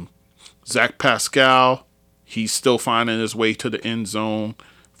 Zach Pascal, he's still finding his way to the end zone.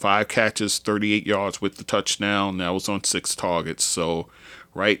 5 catches, 38 yards with the touchdown. That was on 6 targets. So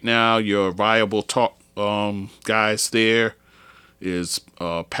right now, your viable guys there is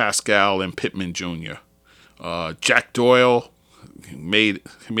Pascal and Pittman Jr. Jack Doyle made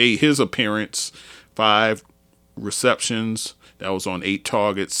his appearance. 5 receptions. That was on 8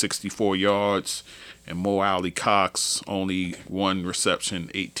 targets, 64 yards. And Mo Alley Cox, only 1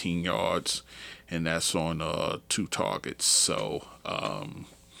 reception, 18 yards. And that's on 2 targets. So,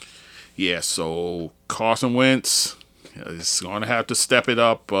 so Carson Wentz is going to have to step it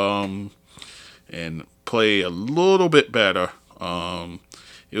up and play a little bit better.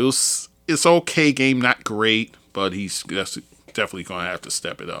 It's okay game, not great, but he's definitely going to have to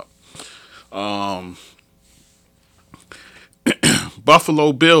step it up.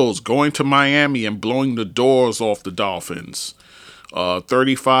 Buffalo Bills going to Miami and blowing the doors off the Dolphins.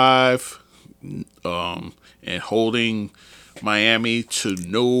 35 and holding Miami to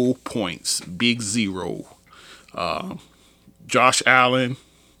no points. Big 0. Josh Allen,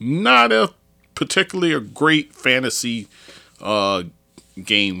 not a particularly a great fantasy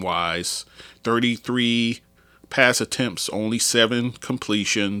game-wise. 33 pass attempts, only 7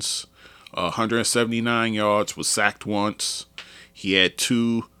 completions. 179 yards, was sacked once. He had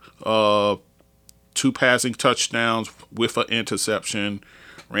 2 passing touchdowns with an interception.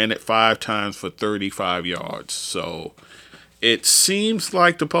 Ran it 5 times for 35 yards. So it seems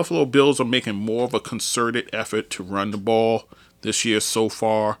like the Buffalo Bills are making more of a concerted effort to run the ball this year so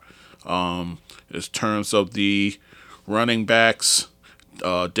far. In terms of the running backs,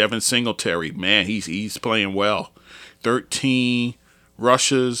 Devin Singletary, man, he's playing well. 13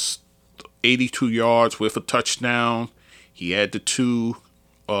 rushes, 82 yards with a touchdown. He had the 2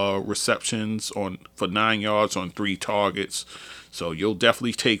 receptions for 9 yards on 3 targets. So you'll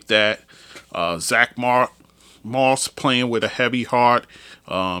definitely take that. Zach Moss playing with a heavy heart.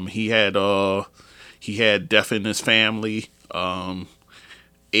 He had death in his family.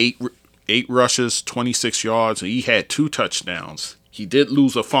 8 rushes, 26 yards. He had 2 touchdowns. He did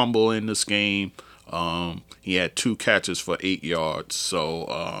lose a fumble in this game. He had 2 catches for 8 yards.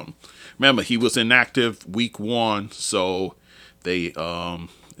 So remember, he was inactive week 1, so they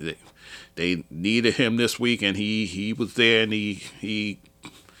needed him this week, and he was there, and he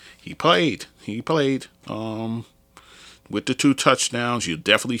played. He played with the 2 touchdowns. You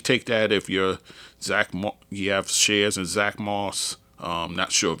definitely take that if you have shares in Zach Moss.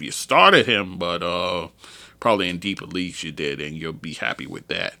 Not sure if you started him, but probably in deeper leagues you did, and you'll be happy with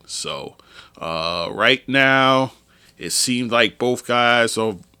that. So right now, it seems like both guys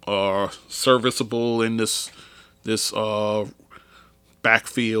are serviceable in this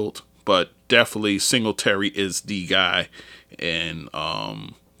backfield, but definitely Singletary is the guy, and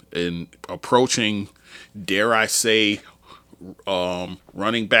in approaching, dare I say,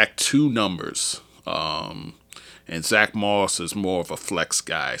 running back 2 numbers. And Zach Moss is more of a flex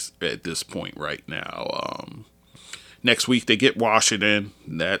guy at this point right now. Next week they get Washington.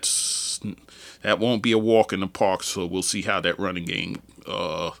 That won't be a walk in the park. So we'll see how that running game,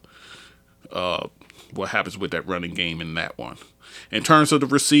 what happens with that running game in that one. In terms of the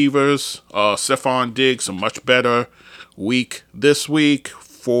receivers, Stephon Diggs, a much better week this week.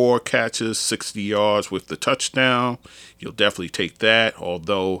 4 catches, 60 yards with the touchdown. You'll definitely take that,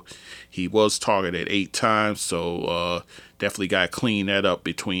 although he was targeted 8 times, so definitely got to clean that up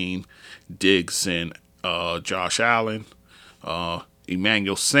between Diggs and Josh Allen.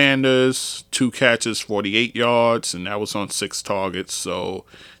 Emmanuel Sanders, 2 catches, 48 yards, and that was on 6 targets, so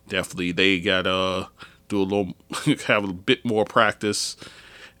definitely they got to have a bit more practice.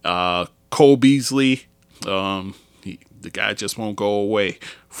 Cole Beasley, the guy just won't go away.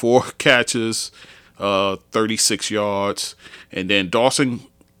 4 catches, 36 yards. And then Dawson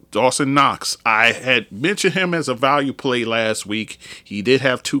Knox, I had mentioned him as a value play last week. He did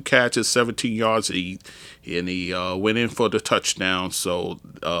have 2 catches, 17 yards. He went in for the touchdown. So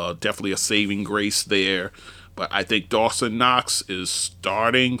definitely a saving grace there. But I think Dawson Knox is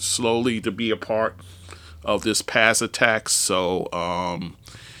starting slowly to be a part of this pass attack. So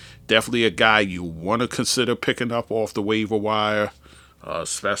definitely a guy you want to consider picking up off the waiver wire,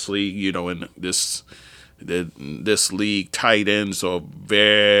 especially in this league. Tight ends are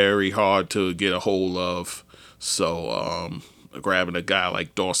very hard to get a hold of. So grabbing a guy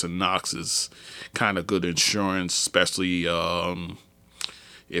like Dawson Knox is kind of good insurance, especially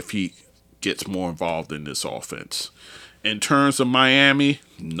if he gets more involved in this offense. In terms of Miami,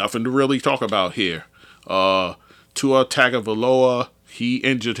 nothing to really talk about here. Tua Tagovailoa, he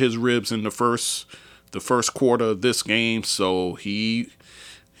injured his ribs in the first quarter of this game, so he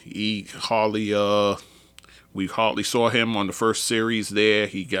hardly we hardly saw him on the first series there.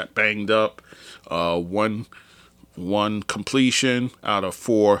 He got banged up. One completion out of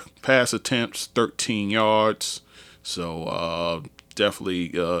 4 pass attempts, 13 yards. So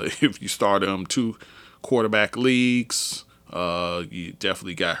definitely, if you start 2 quarterback leagues, you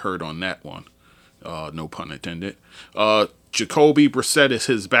definitely got hurt on that one. No pun intended. Jacoby Brissett is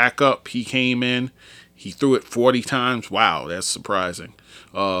his backup. He came in. He threw it 40 times. Wow, that's surprising.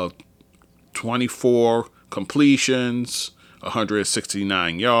 24 completions,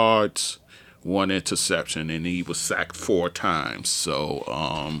 169 yards, 1 interception, and he was sacked 4 times.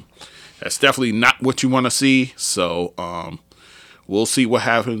 So that's definitely not what you want to see. So we'll see what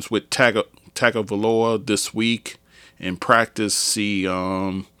happens with Tagovailoa this week in practice. See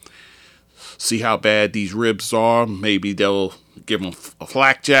how bad these ribs are. Maybe they'll give him a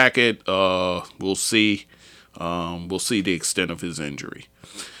flak jacket. We'll see. We'll see the extent of his injury.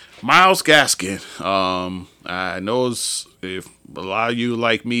 Myles Gaskin. I know if a lot of you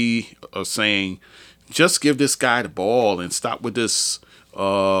like me are saying, just give this guy the ball and stop with this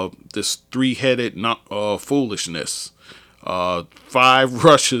 3-headed foolishness. 5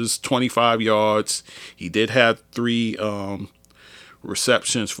 rushes, 25 yards. He did have 3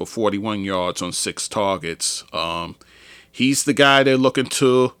 receptions for 41 yards on 6 targets. He's the guy they're looking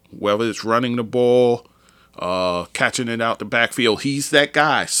to, whether it's running the ball, catching it out the backfield. He's that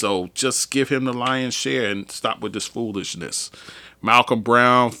guy. So just give him the lion's share and stop with this foolishness. Malcolm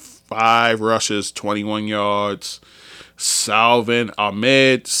Brown, 5 rushes, 21 yards. Salvin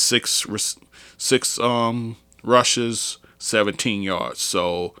Ahmed, 6 rushes, 17 yards.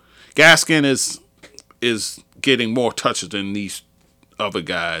 So Gaskin is getting more touches than these other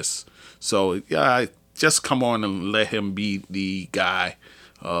guys. So yeah, just come on and let him be the guy.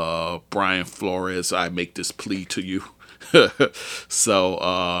 Brian Flores, I make this plea to you.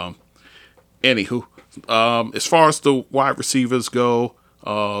 So anywho, as far as the wide receivers go,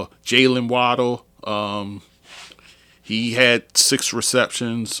 Jalen Waddle, he had 6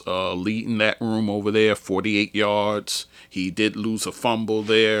 receptions, leading that room over there, 48 yards. He did lose a fumble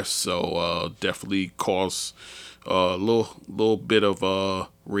there, so definitely caused a little bit of a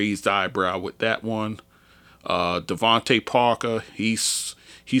raised eyebrow with that one. Devontae Parker, he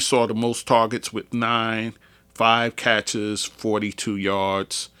saw the most targets with 9, 5 catches, 42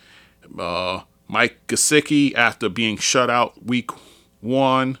 yards. Mike Gesicki, after being shut out week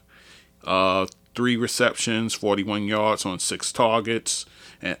 1, 3 receptions, 41 yards on 6 targets.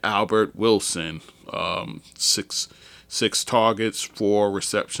 And Albert Wilson, 6 targets, 4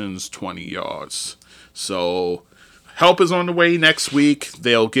 receptions, 20 yards. So help is on the way next week.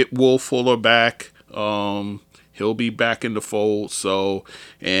 They'll get Will Fuller back. He'll be back in the fold. So,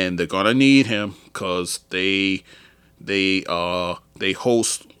 and they're gonna need him because they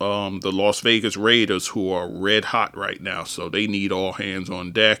host the Las Vegas Raiders, who are red hot right now. So they need all hands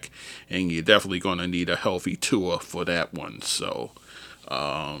on deck, and you're definitely gonna need a healthy Tua for that one. So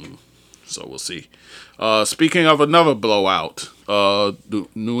we'll see. Speaking of another blowout, the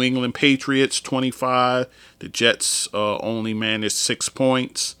New England Patriots 25. The Jets only managed 6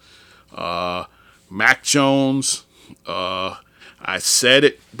 points. Mac Jones, I said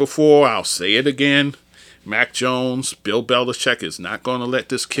it before, I'll say it again. Mac Jones, Bill Belichick is not going to let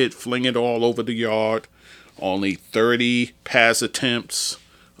this kid fling it all over the yard. Only 30 pass attempts,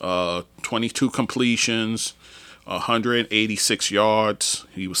 22 completions, 186 yards.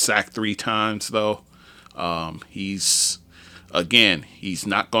 He was sacked 3 times, though. He's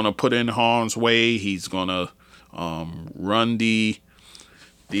not going to put in harm's way. He's going to run the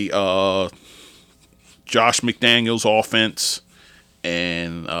Josh McDaniels offense,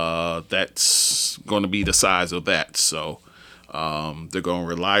 and that's going to be the size of that. So They're going to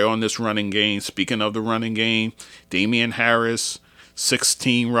rely on this running game. Speaking of the running game, Damian Harris,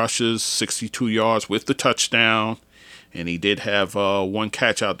 16 rushes, 62 yards with the touchdown. And he did have one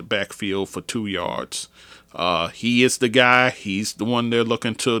catch out the backfield for 2 yards. He is the guy. He's the one they're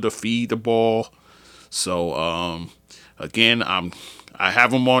looking to feed the ball. So, again, I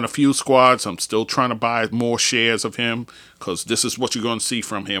have him on a few squads. I'm still trying to buy more shares of him because this is what you're going to see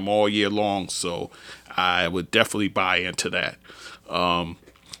from him all year long. So I would definitely buy into that.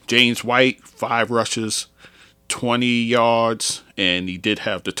 James White, 5 rushes, 20 yards, and he did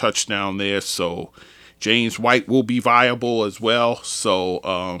have the touchdown there. So James White will be viable as well.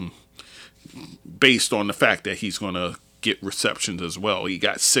 So based on the fact that he's going to get receptions as well. He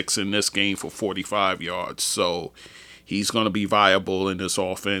got 6 in this game for 45 yards. So he's going to be viable in this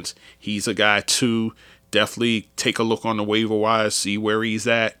offense. He's a guy to definitely take a look on the waiver wire, see where he's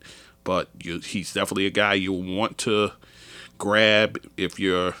at. But he's definitely a guy you'll want to grab if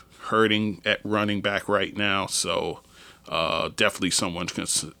you're hurting at running back right now. So definitely someone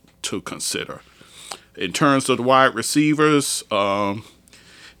to consider. In terms of the wide receivers,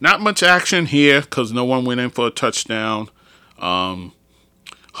 not much action here because no one went in for a touchdown.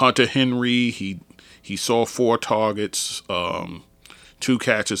 Hunter Henry, he saw 4 targets, 2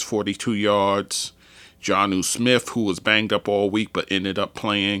 catches, 42 yards. Jonnu Smith, who was banged up all week but ended up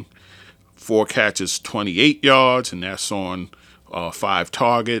playing, 4 catches, 28 yards, and that's on 5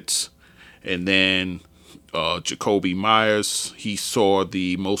 targets. And then Jacoby Myers, he saw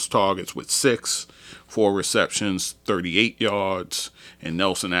the most targets with 6, 4 receptions, 38 yards. And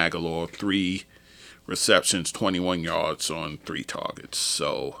Nelson Aguilar, 3 receptions, 21 yards on 3 targets.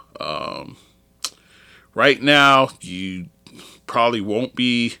 So right now, you probably won't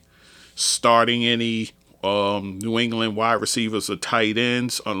be starting any New England wide receivers or tight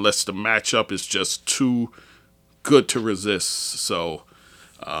ends unless the matchup is just too good to resist. So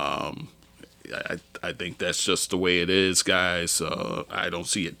I think that's just the way it is, guys. I don't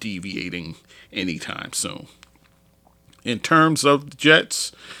see it deviating anytime soon. In terms of the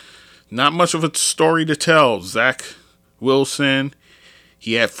Jets, not much of a story to tell. Zach Wilson,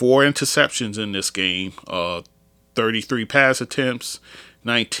 he had 4 interceptions in this game, 33 pass attempts,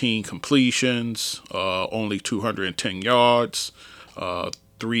 19 completions, only 210 yards,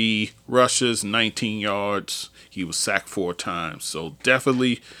 3 rushes, 19 yards. He was sacked 4 times. So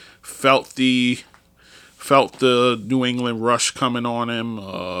definitely felt the New England rush coming on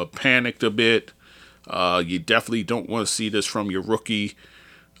him, panicked a bit. You definitely don't want to see this from your rookie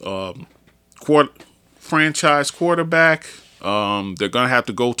franchise quarterback. They're gonna have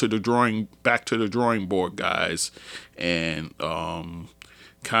to go to the drawing board, guys, and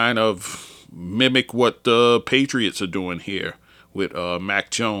kind of mimic what the Patriots are doing here with Mac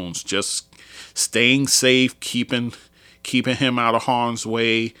Jones, just staying safe, keeping him out of harm's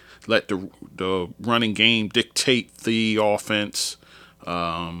way. Let the running game dictate the offense.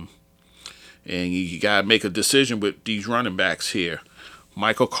 And you got to make a decision with these running backs here.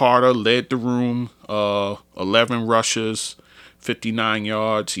 Michael Carter led the room, 11 rushes, 59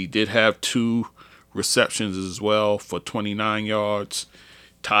 yards. He did have 2 receptions as well for 29 yards.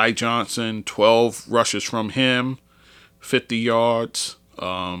 Ty Johnson, 12 rushes from him, 50 yards.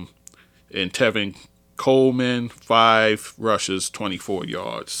 And Tevin Coleman, 5 rushes, 24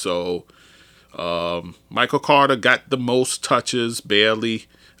 yards. So Michael Carter got the most touches, barely,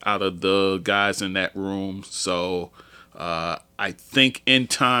 out of the guys in that room. So I think in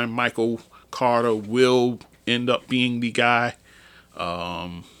time Michael Carter will end up being the guy.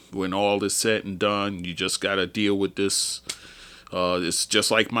 When all is said and done, you just got to deal with this. It's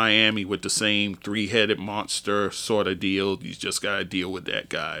just like Miami with the same 3-headed monster sort of deal. You just got to deal with that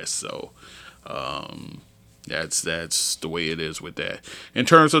guy. So that's the way it is with that. In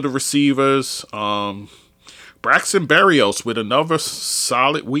terms of the receivers, Braxton Berrios with another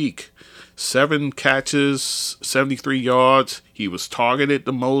solid week. 7 catches, 73 yards. He was targeted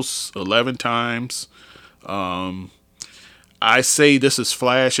the most, 11 times. I say this is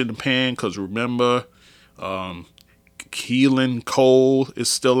flash in the pan because remember, Keelan Cole is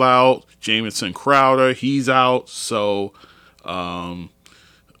still out. Jamison Crowder, he's out. So I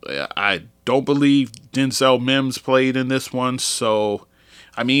don't believe Denzel Mims played in this one. So,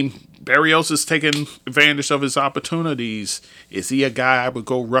 I mean, Berrios is taking advantage of his opportunities. Is he a guy I would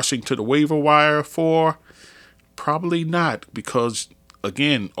go rushing to the waiver wire for? Probably not, because,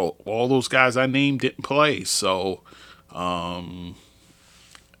 again, all those guys I named didn't play. So, and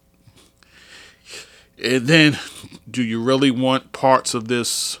then, do you really want parts of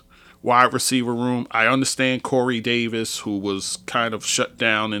this wide receiver room? I understand Corey Davis, who was kind of shut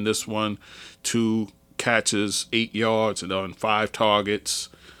down in this one, to catches, 8 yards, and on 5 targets.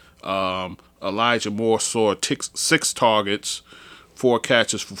 Elijah Moore saw 6 targets, 4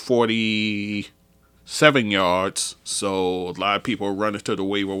 catches for 47 yards. So a lot of people are running to the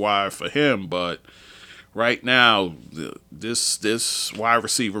waiver wire for him, but right now this wide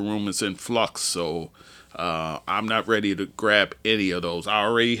receiver room is in flux. So I'm not ready to grab any of those. I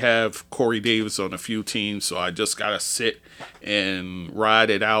already have Corey Davis on a few teams, so I just gotta sit and ride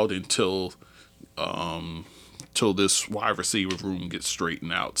it out until this wide receiver room gets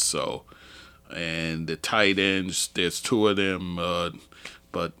straightened out. So, and the tight ends, there's 2 of them,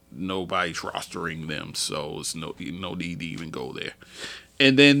 but nobody's rostering them, so it's no need to even go there.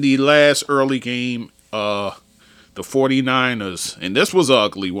 And then the last early game, the 49ers, and this was an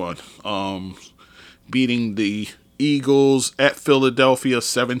ugly one, beating the Eagles at Philadelphia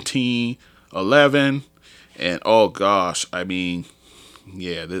 17-11. And oh gosh, I mean,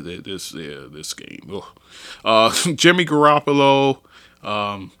 yeah, this game. Jimmy Garoppolo,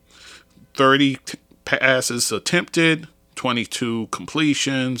 30 passes attempted, 22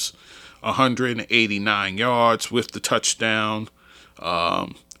 completions, 189 yards with the touchdown.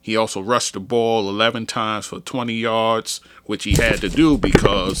 He also rushed the ball 11 times for 20 yards, which he had to do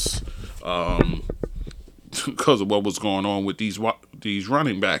because of what was going on with these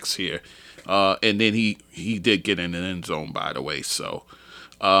running backs here. And then he did get in the end zone, by the way. So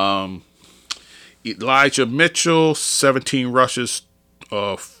Elijah Mitchell, 17 rushes,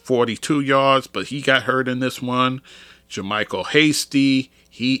 42 yards, but he got hurt in this one. Jermichael Hasty,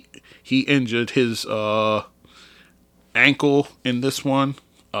 he injured his ankle in this one.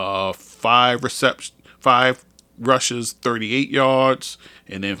 5 rushes, 38 yards,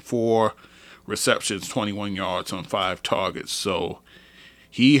 and then 4 receptions, 21 yards on 5 targets. So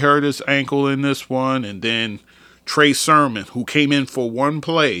he hurt his ankle in this one. And then Trey Sermon, who came in for one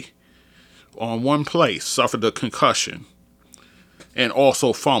play, suffered a concussion and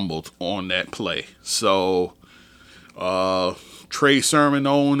also fumbled on that play. So Trey Sermon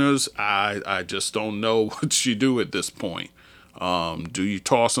owners, I just don't know what you do at this point. Do you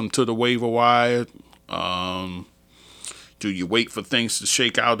toss him to the waiver wire? Do you wait for things to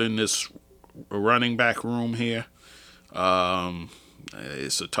shake out in this running back room here?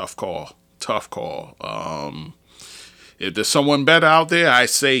 It's a tough call. If there's someone better out there, I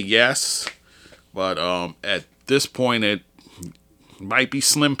say yes. But at this point, it might be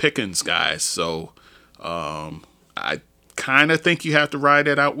slim pickings, guys. So I kind of think you have to ride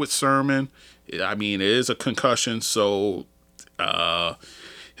it out with Sermon. I mean, it is a concussion, so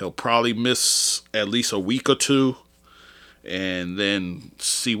he'll probably miss at least a week or 2. And then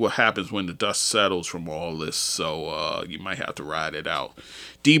see what happens when the dust settles from all this. So you might have to ride it out.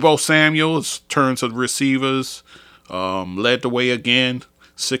 Deebo Samuel, turns of receivers, led the way again.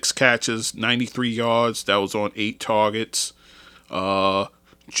 6 catches, 93 yards. That was on 8 targets.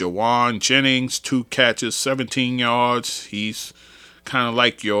 Jawan Jennings, 2 catches, 17 yards. He's kind of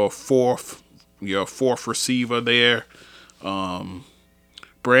like your fourth receiver there. Brandon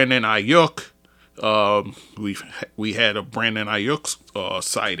Ayuk. We had a Brandon Ayuk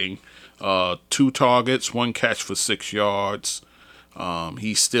sighting. 2 targets, 1 catch for 6 yards.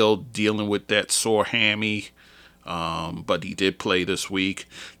 He's still dealing with that sore hammy, but he did play this week.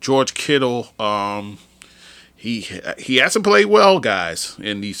 George Kittle, he hasn't played well, guys.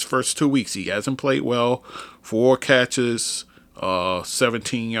 In these first 2 weeks, he hasn't played well. 4 catches,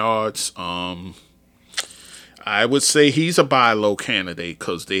 17 yards. I would say he's a buy low candidate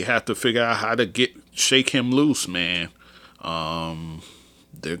because they have to figure out how to shake him loose, man.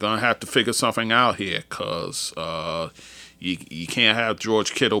 They're gonna have to figure something out here because you can't have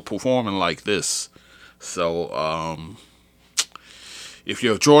George Kittle performing like this. So if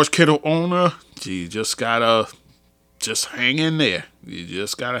you're a George Kittle owner, you just gotta hang in there. You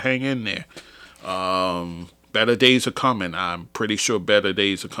just gotta hang in there. Better days are coming. I'm pretty sure better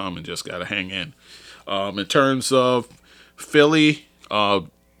days are coming. Just gotta hang in. In terms of Philly,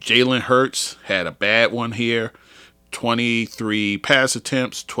 Jalen Hurts had a bad one here. 23 pass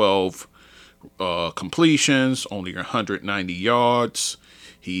attempts, 12 completions, only 190 yards.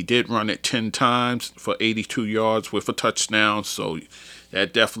 He did run it 10 times for 82 yards with a touchdown, so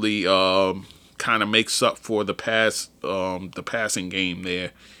that definitely kind of makes up for the passing game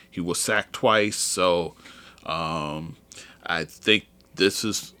there. He was sacked twice, so I think this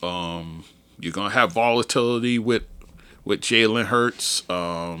is you're gonna have volatility with Jalen Hurts.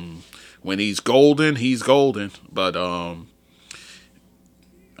 When he's golden. But I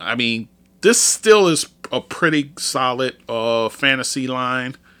mean, this still is a pretty solid fantasy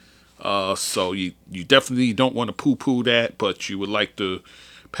line. So you definitely don't want to poo-poo that, but you would like to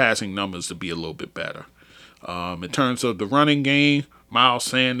passing numbers to be a little bit better. In terms of the running game, Miles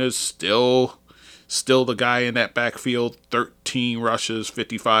Sanders still the guy in that backfield. 13 rushes,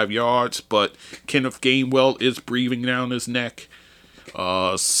 55 yards, but Kenneth Gainwell is breathing down his neck.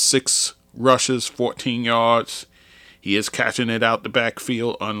 6 rushes, 14 yards. He is catching it out the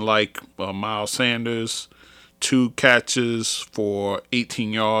backfield, unlike Miles Sanders. 2 catches for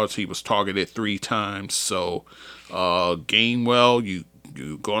 18 yards. He was targeted 3 times. So Gainwell,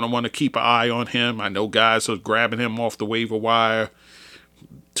 you're going to want to keep an eye on him. I know guys are grabbing him off the waiver wire.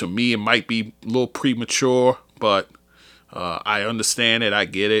 To me, it might be a little premature, but I understand it. I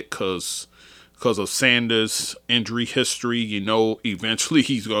get it because of Sanders' injury history. Eventually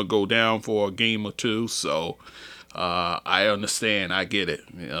he's going to go down for a game or two. So I understand. I get it.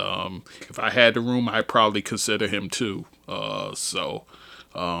 If I had the room, I'd probably consider him too.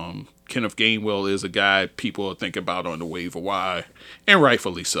 Kenneth Gainwell is a guy people are thinking about on the waiver wire, and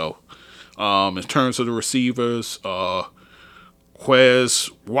rightfully so. In terms of the receivers,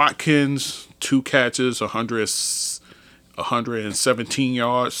 Quez Watkins, 2 catches, 117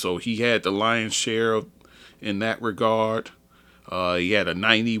 yards, so he had the lion's share in that regard. He had a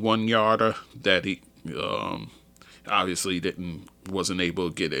 91-yarder that he obviously wasn't able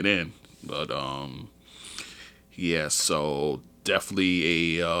to get it in, but so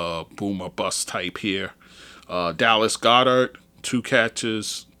definitely a boom or bust type here. Dallas Goedert, 2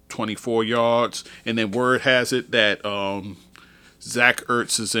 catches, 24 yards. And then word has it that Zach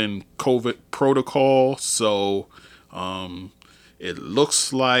Ertz is in COVID protocol. So it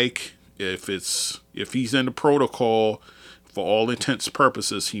looks like if he's in the protocol, for all intents and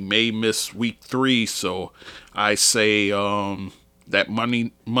purposes, he may miss week 3. So I say that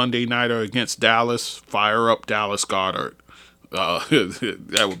Monday nighter against Dallas, fire up Dallas Goedert.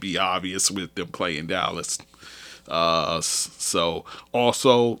 That would be obvious with them playing Dallas. So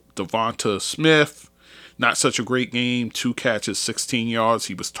also Devonta Smith, not such a great game. 2 catches, 16 yards.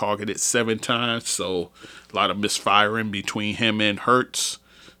 He was targeted 7 times, so a lot of misfiring between him and Hurts.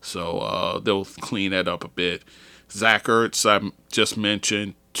 So they'll clean that up a bit. Zach Ertz, I just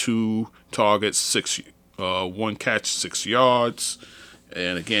mentioned, 2 targets, 1 catch, 6 yards.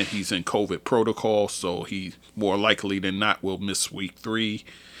 And again, he's in COVID protocol, so he more likely than not will miss week 3.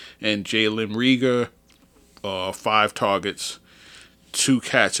 And Jalen Reagor, 5 targets, 2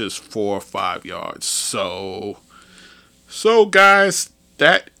 catches for 5 yards. So guys,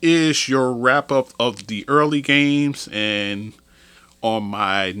 that is your wrap up of the early games. And on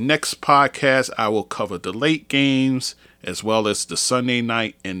my next podcast, I will cover the late games as well as the Sunday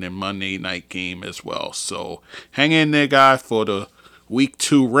night and the Monday night game as well. So hang in there, guys, for the Week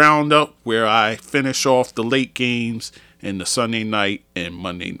 2 Roundup, where I finish off the late games and the Sunday night and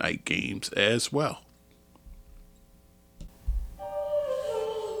Monday night games as well.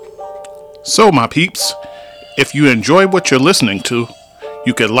 So, my peeps, if you enjoy what you're listening to,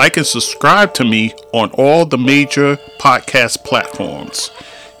 you can like and subscribe to me on all the major podcast platforms.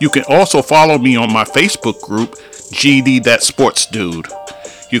 You can also follow me on my Facebook group, GD That Sports Dude.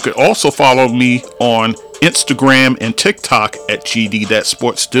 You can also follow me on Instagram and TikTok at GD That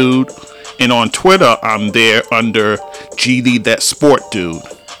Sports Dude. And on Twitter, I'm there under GD That Sport Dude.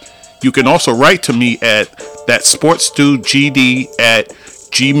 You can also write to me at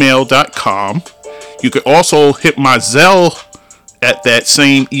thatsportsdudegd@gmail.com. You can also hit my Zelle at that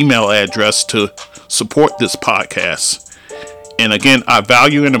same email address to support this podcast. And again, I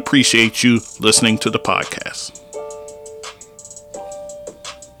value and appreciate you listening to the podcast.